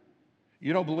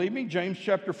 You don't believe me? James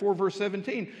chapter 4, verse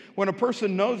 17. When a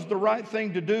person knows the right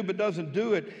thing to do but doesn't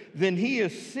do it, then he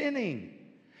is sinning.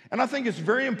 And I think it's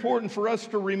very important for us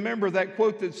to remember that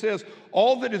quote that says,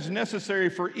 all that is necessary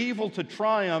for evil to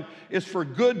triumph is for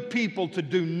good people to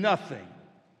do nothing.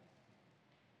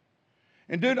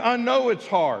 And dude, I know it's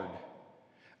hard.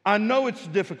 I know it's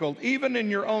difficult, even in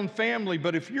your own family,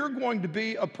 but if you're going to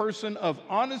be a person of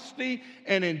honesty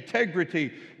and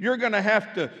integrity, you're going to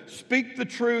have to speak the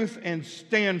truth and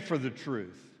stand for the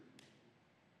truth.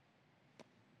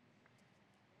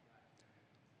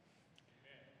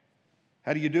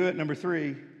 How do you do it? Number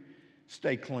 3,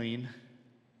 stay clean.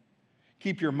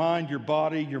 Keep your mind, your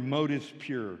body, your motives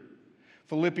pure.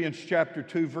 Philippians chapter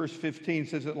 2, verse 15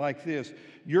 says it like this: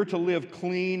 you're to live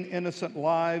clean, innocent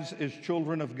lives as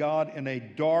children of God in a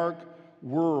dark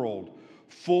world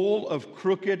full of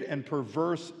crooked and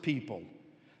perverse people.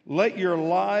 Let your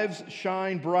lives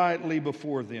shine brightly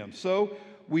before them. So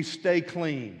we stay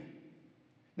clean.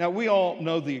 Now, we all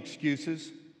know the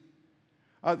excuses.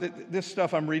 This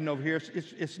stuff I'm reading over here,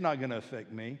 it's not going to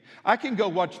affect me. I can go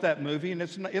watch that movie, and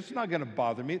it's not going to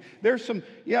bother me. There's some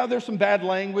bad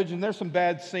language, and there's some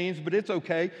bad scenes, but it's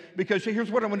okay, because here's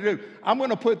what I'm going to do. I'm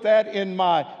going to put that in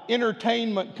my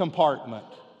entertainment compartment.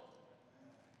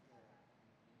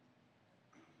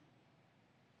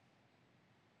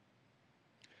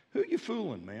 Who are you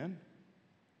fooling, man?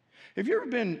 Have you ever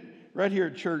been right here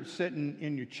at church sitting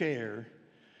in your chair,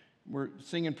 we're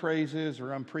singing praises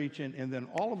or I'm preaching, and then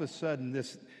all of a sudden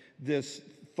this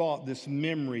thought, this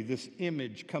memory, this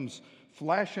image comes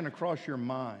flashing across your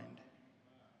mind.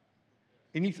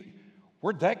 And you think,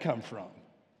 where'd that come from?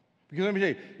 Because let me tell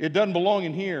you, it doesn't belong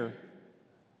in here.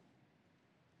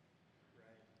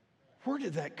 Where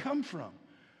did that come from?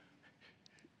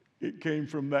 It came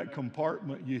from that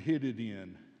compartment you hid it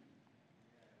in.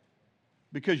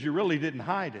 Because you really didn't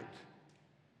hide it.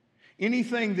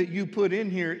 Anything that you put in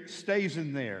here stays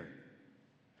in there.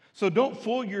 So don't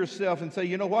fool yourself and say,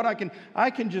 you know what, I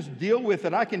can just deal with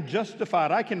it. I can justify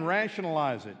it. I can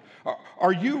rationalize it.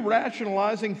 Are you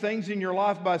rationalizing things in your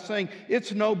life by saying,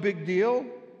 it's no big deal?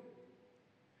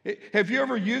 Have you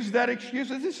ever used that excuse?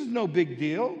 This is no big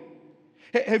deal.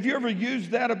 Have you ever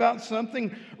used that about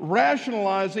something?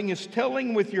 Rationalizing is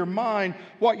telling with your mind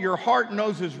what your heart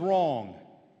knows is wrong.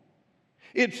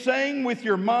 It's saying with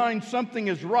your mind something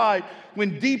is right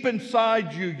when deep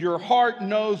inside you, your heart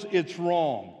knows it's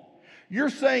wrong. You're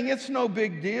saying it's no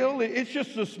big deal. It's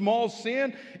just a small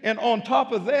sin. And on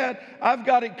top of that, I've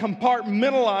got it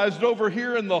compartmentalized over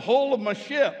here in the hull of my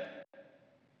ship.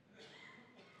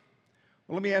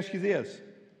 Well, let me ask you this.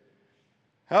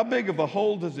 How big of a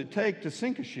hole does it take to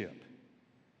sink a ship?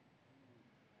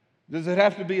 Does it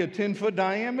have to be a 10-foot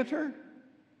diameter?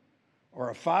 Or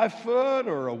a 5-foot,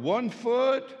 or a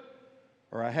 1-foot,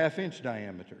 or a 1/2-inch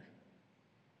diameter?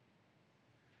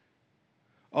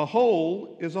 A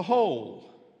hole is a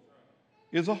hole,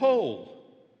 is a hole.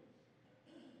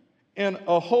 And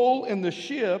a hole in the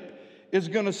ship is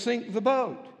going to sink the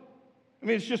boat. I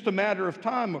mean, it's just a matter of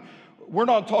time. We're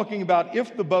not talking about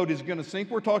if the boat is going to sink.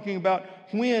 We're talking about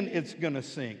when it's going to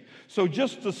sink. So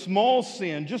just a small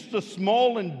sin, just a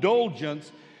small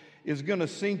indulgence is going to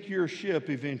sink your ship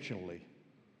eventually.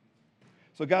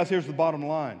 So guys, here's the bottom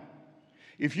line.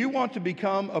 If you want to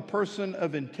become a person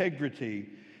of integrity,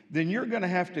 then you're going to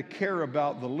have to care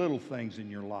about the little things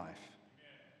in your life.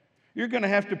 You're going to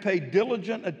have to pay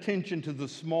diligent attention to the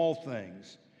small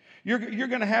things. You're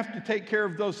going to have to take care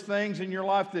of those things in your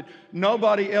life that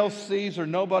nobody else sees or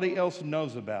nobody else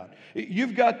knows about.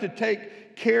 You've got to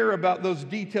take care about those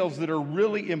details that are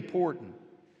really important.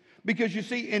 Because you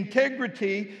see,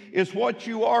 integrity is what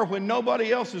you are when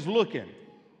nobody else is looking.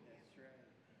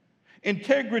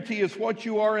 Integrity is what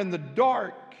you are in the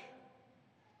dark.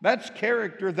 That's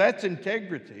character, that's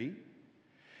integrity.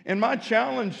 And my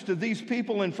challenge to these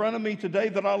people in front of me today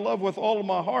that I love with all of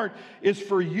my heart is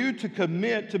for you to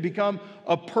commit to become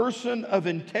a person of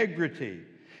integrity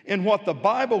in what the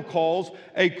Bible calls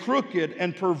a crooked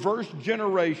and perverse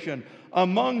generation,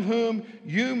 among whom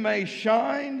you may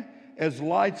shine as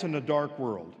lights in a dark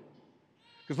world.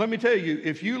 Because let me tell you,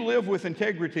 if you live with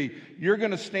integrity, you're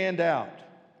going to stand out.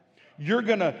 You're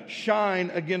going to shine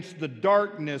against the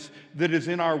darkness that is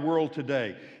in our world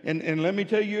today. And let me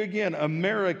tell you again,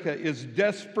 America is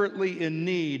desperately in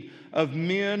need of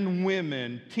men,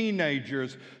 women,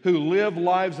 teenagers who live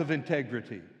lives of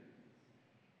integrity.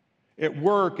 At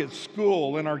work, at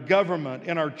school, in our government,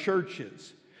 in our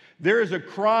churches. There is a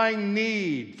crying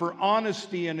need for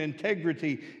honesty and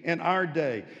integrity in our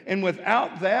day. And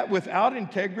without that, without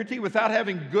integrity, without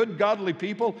having good, godly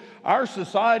people, our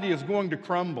society is going to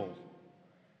crumble.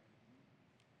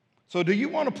 So do you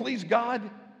want to please God?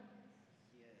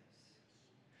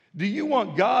 Do you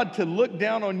want God to look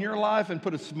down on your life and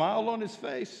put a smile on his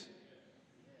face?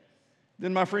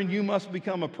 Then, my friend, you must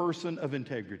become a person of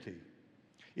integrity.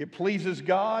 It pleases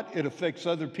God. It affects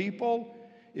other people.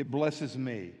 It blesses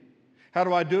me. How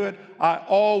do I do it? I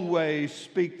always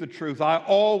speak the truth. I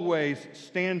always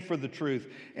stand for the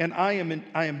truth. And I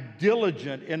am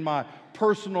diligent in my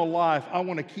personal life. I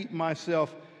want to keep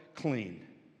myself clean.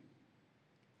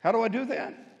 How do I do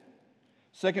that?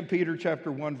 2 Peter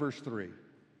chapter 1, verse 3.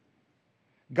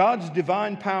 God's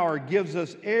divine power gives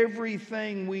us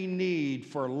everything we need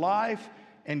for life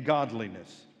and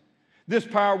godliness. This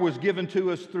power was given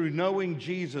to us through knowing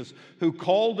Jesus, who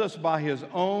called us by his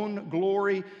own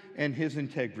glory and his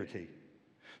integrity.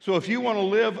 So if you want to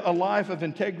live a life of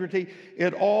integrity,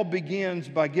 it all begins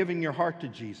by giving your heart to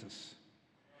Jesus.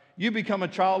 You become a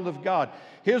child of God.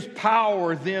 His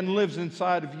power then lives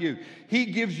inside of you. He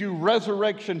gives you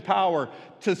resurrection power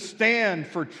to stand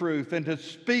for truth and to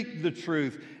speak the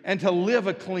truth and to live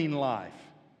a clean life.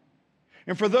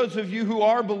 And for those of you who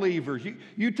are believers,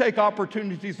 you take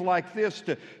opportunities like this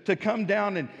to come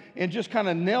down and just kind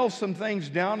of nail some things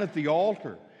down at the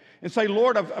altar and say,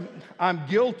 Lord, I'm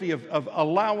guilty of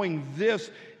allowing this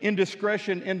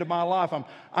indiscretion into my life.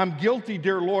 I'm guilty,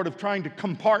 dear Lord, of trying to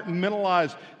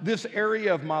compartmentalize this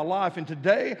area of my life. And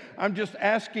today, I'm just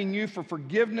asking you for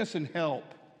forgiveness and help.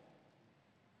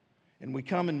 And we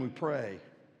come and we pray.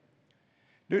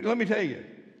 Dude, let me tell you,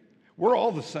 we're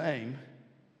all the same.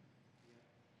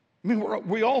 I mean,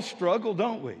 we all struggle,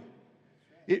 don't we?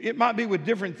 It might be with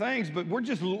different things, but we're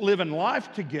just living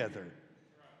life together.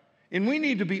 And we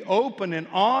need to be open and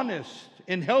honest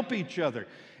and help each other.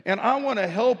 And I want to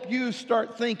help you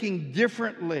start thinking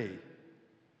differently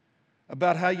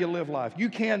about how you live life. You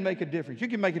can make a difference. You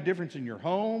can make a difference in your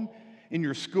home, in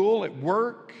your school, at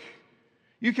work.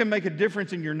 You can make a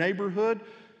difference in your neighborhood,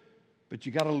 but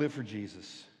you got to live for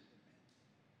Jesus.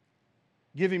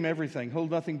 Give him everything.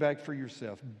 Hold nothing back for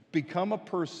yourself. Become a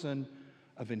person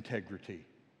of integrity.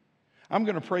 I'm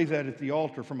going to pray that at the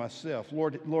altar for myself.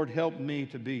 Lord, help me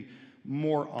to be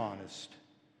more honest.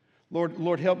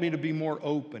 Lord, help me to be more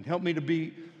open. Help me to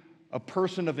be a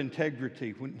person of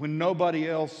integrity when nobody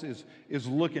else is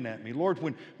looking at me. Lord,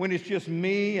 when it's just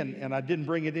me, and I didn't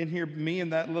bring it in here, me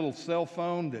and that little cell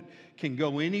phone that can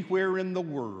go anywhere in the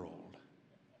world.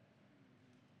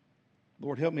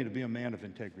 Lord, help me to be a man of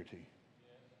integrity.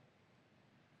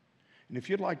 And if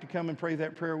you'd like to come and pray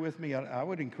that prayer with me, I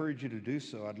would encourage you to do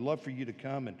so. I'd love for you to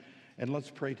come and let's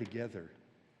pray together.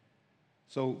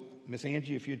 So, Miss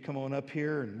Angie, if you'd come on up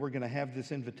here, and we're going to have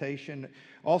this invitation.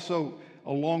 Also,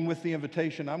 along with the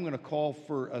invitation, I'm going to call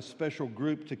for a special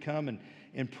group to come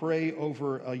and pray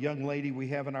over a young lady we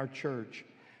have in our church.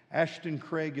 Ashton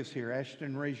Craig is here.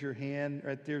 Ashton, raise your hand.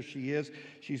 Right there she is.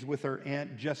 She's with her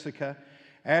Aunt Jessica.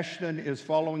 Ashton is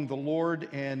following the Lord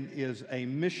and is a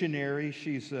missionary.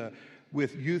 She's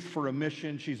with Youth for a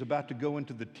Mission. She's about to go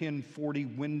into the 1040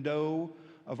 window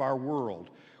of our world,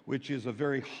 which is a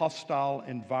very hostile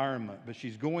environment. But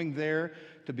she's going there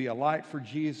to be a light for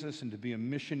Jesus and to be a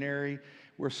missionary.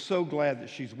 We're so glad that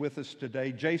she's with us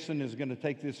today. Jason is going to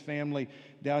take this family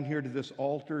down here to this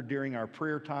altar during our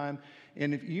prayer time.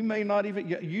 And if you may not even,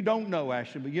 you don't know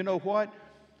Ashton, but you know what?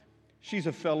 She's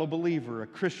a fellow believer, a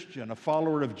Christian, a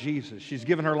follower of Jesus. She's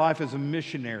given her life as a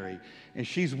missionary, and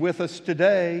she's with us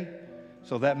today.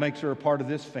 So that makes her a part of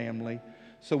this family.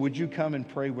 So would you come and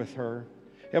pray with her?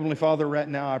 Heavenly Father, right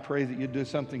now I pray that you do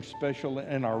something special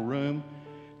in our room.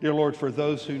 Dear Lord, for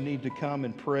those who need to come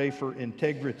and pray for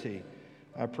integrity,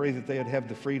 I pray that they would have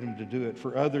the freedom to do it.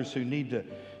 For others who need to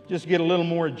just get a little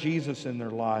more of Jesus in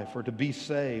their life or to be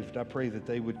saved, I pray that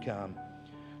they would come.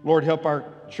 Lord, help our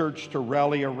church to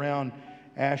rally around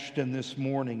Ashton this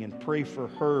morning and pray for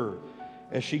her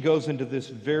as she goes into this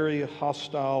very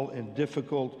hostile and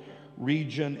difficult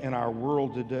region in our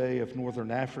world today of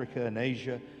Northern Africa and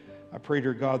Asia. I pray,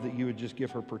 dear God, that you would just give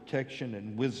her protection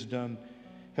and wisdom.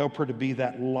 Help her to be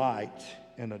that light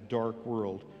in a dark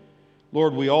world.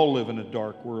 Lord, we all live in a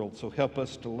dark world, so help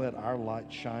us to let our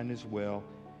light shine as well.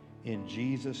 In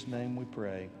Jesus' name we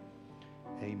pray.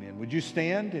 Amen. Would you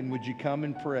stand and would you come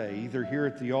and pray, either here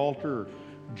at the altar or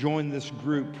join this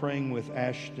group praying with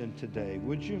Ashton today?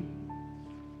 Would you?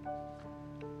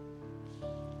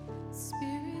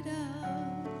 Spirit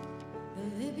of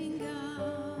the living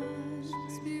God,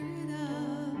 Spirit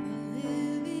of the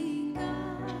living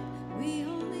God, we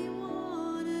only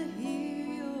want to hear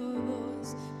your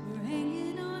voice. We're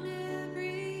hanging on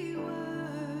every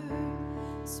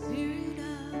word. Spirit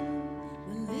of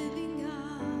the living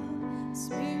God,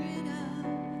 Spirit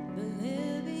of the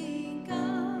living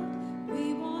God,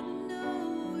 we want to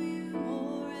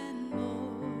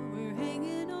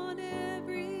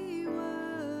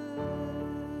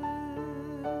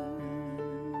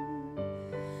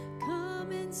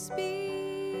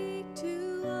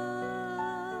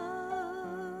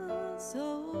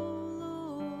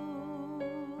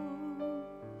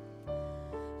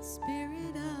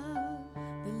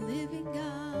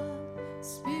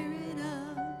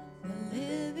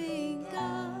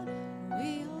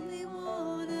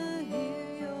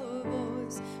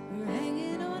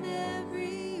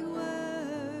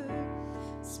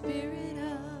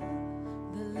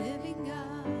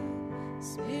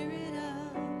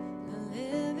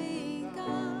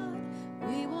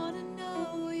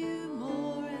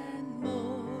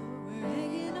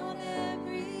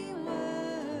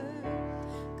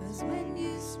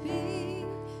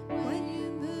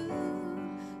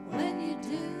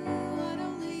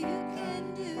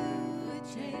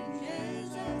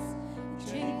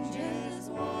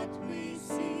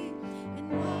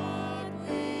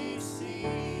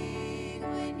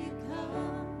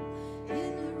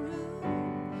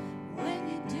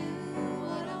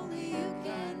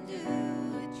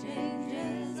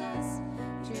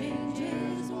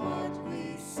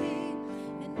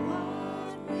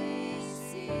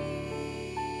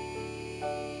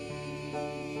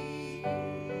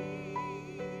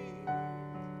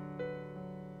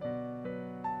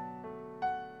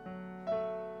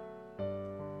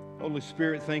Holy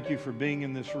Spirit, thank you for being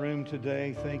in this room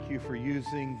today. Thank you for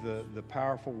using the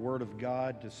powerful Word of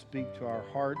God to speak to our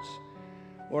hearts.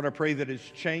 Lord, I pray that it's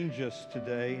changed us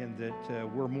today and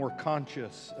that we're more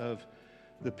conscious of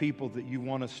the people that you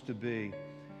want us to be.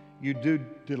 You do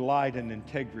delight in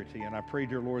integrity, and I pray,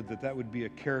 dear Lord, that that would be a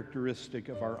characteristic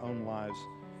of our own lives.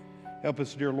 Help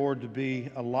us, dear Lord, to be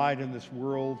a light in this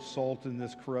world, salt in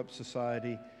this corrupt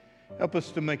society. Help us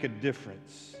to make a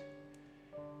difference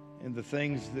in the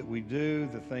things that we do,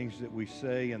 the things that we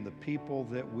say, and the people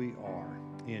that we are.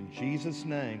 In Jesus'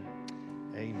 name,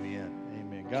 amen.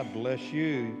 Amen. God bless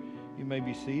you. You may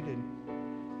be seated.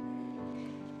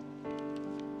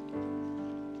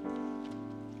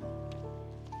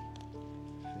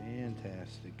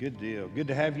 Fantastic. Good deal. Good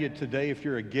to have you today. If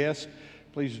you're a guest,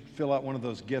 please fill out one of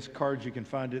those guest cards. You can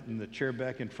find it in the chair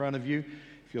back in front of you.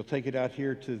 If you'll take it out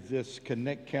here to this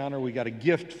Connect counter, we got a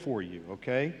gift for you,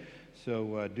 okay?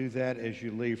 So do that as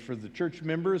you leave. For the church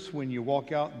members, when you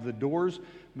walk out the doors,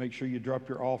 make sure you drop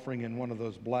your offering in one of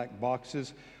those black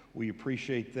boxes. We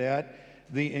appreciate that.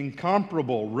 The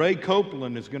incomparable Ray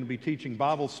Copeland is going to be teaching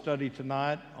Bible study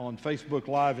tonight on Facebook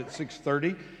Live at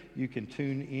 6:30. You can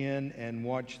tune in and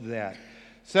watch that.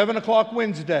 7 o'clock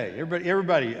Wednesday.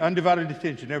 Everybody, undivided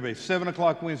attention. Everybody, 7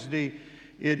 o'clock Wednesday.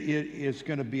 It is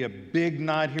going to be a big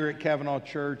night here at Cavanaugh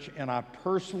Church, and I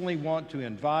personally want to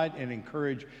invite and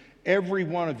encourage every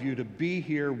one of you to be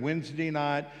here Wednesday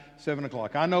night, 7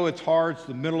 o'clock. I know it's hard. It's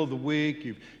the middle of the week.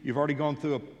 You've already gone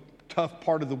through a tough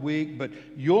part of the week, but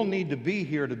you'll need to be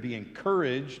here to be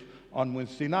encouraged on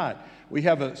Wednesday night. We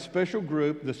have a special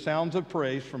group, the Sounds of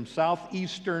Praise, from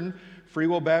Southeastern Free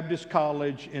Will Baptist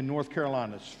College in North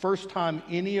Carolina. It's the first time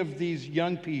any of these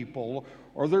young people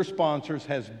or their sponsors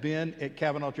has been at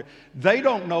Cavanaugh Church. They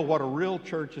don't know what a real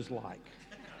church is like.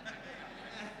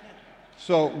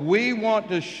 So we want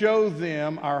to show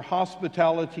them our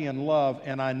hospitality and love,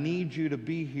 and I need you to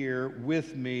be here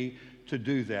with me to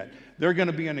do that. They're going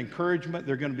to be an encouragement.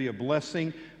 They're going to be a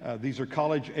blessing. These are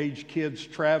college-age kids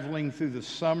traveling through the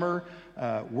summer,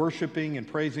 worshiping and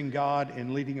praising God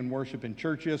and leading in worship in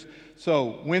churches.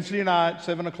 So Wednesday night,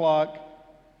 7 o'clock,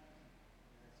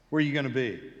 where are you going to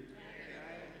be?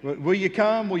 Will you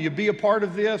come? Will you be a part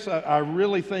of this? I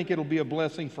really think it'll be a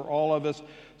blessing for all of us.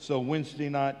 So Wednesday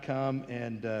night, come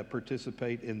and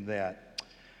participate in that.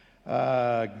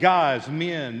 Guys,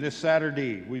 men, this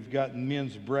Saturday, we've got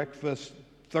men's breakfast.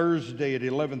 Thursday at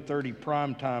 11:30,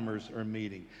 prime timers are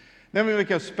meeting. Let me make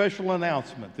a special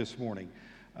announcement this morning.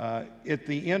 At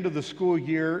the end of the school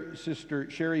year,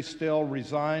 Sister Sherry Stell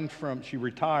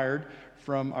retired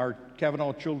from our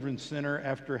Cavanaugh Children's Center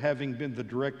after having been the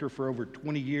director for over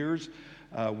 20 years.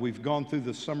 We've gone through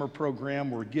the summer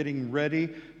program. We're getting ready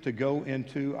to go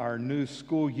into our new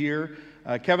school year.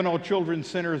 Cavanaugh Children's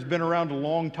Center has been around a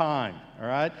long time, all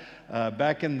right?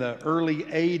 Back in the early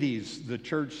 80s, the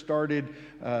church started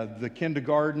the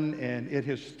kindergarten, and it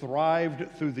has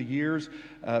thrived through the years,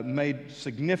 made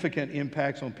significant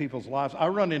impacts on people's lives. I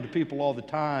run into people all the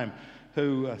time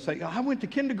who say, I went to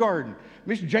kindergarten.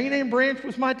 Miss Jane Ann Branch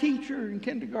was my teacher in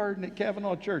kindergarten at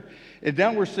Cavanaugh Church. And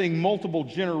now we're seeing multiple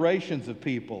generations of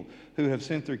people who have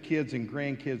sent their kids and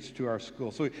grandkids to our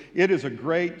school. So it is a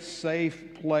great,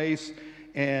 safe place.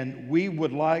 And we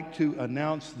would like to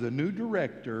announce the new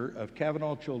director of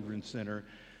Cavanaugh Children's Center,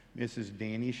 Mrs.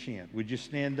 Danny Shent. Would you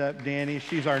stand up, Danny?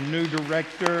 She's our new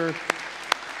director.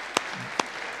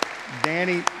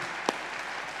 Danny's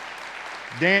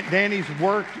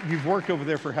you've worked over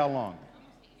there for how long?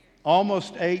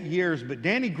 Almost 8 years. But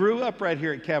Danny grew up right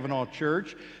here at Cavanaugh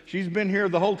Church. She's been here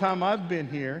the whole time I've been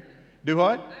here. Do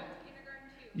what?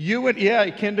 You went,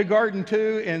 kindergarten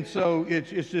too, and so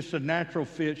it's just a natural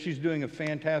fit. She's doing a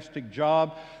fantastic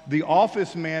job. The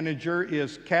office manager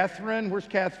is Catherine. Where's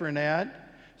Catherine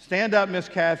at? Stand up, Miss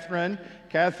Catherine.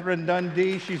 Catherine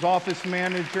Dundee, she's office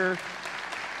manager.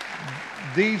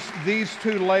 These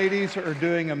two ladies are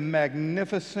doing a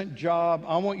magnificent job.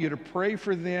 I want you to pray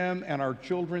for them and our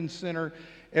children's center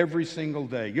every single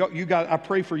day. I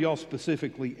pray for y'all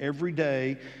specifically every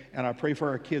day, and I pray for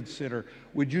our kids center.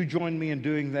 Would you join me in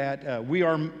doing that? We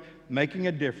are making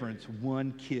a difference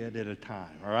one kid at a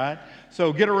time, all right?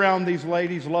 So get around these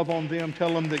ladies, love on them,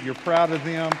 tell them that you're proud of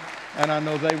them, and I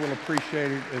know they will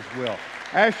appreciate it as well.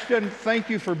 Ashton, thank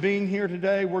you for being here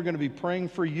today. We're going to be praying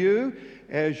for you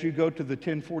as you go to the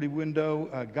 1040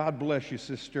 window. God bless you,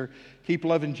 sister. Keep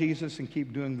loving Jesus and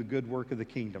keep doing the good work of the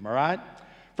kingdom, all right?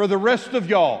 For the rest of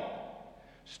y'all,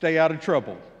 stay out of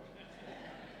trouble.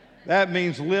 That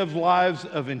means live lives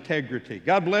of integrity.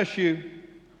 God bless you.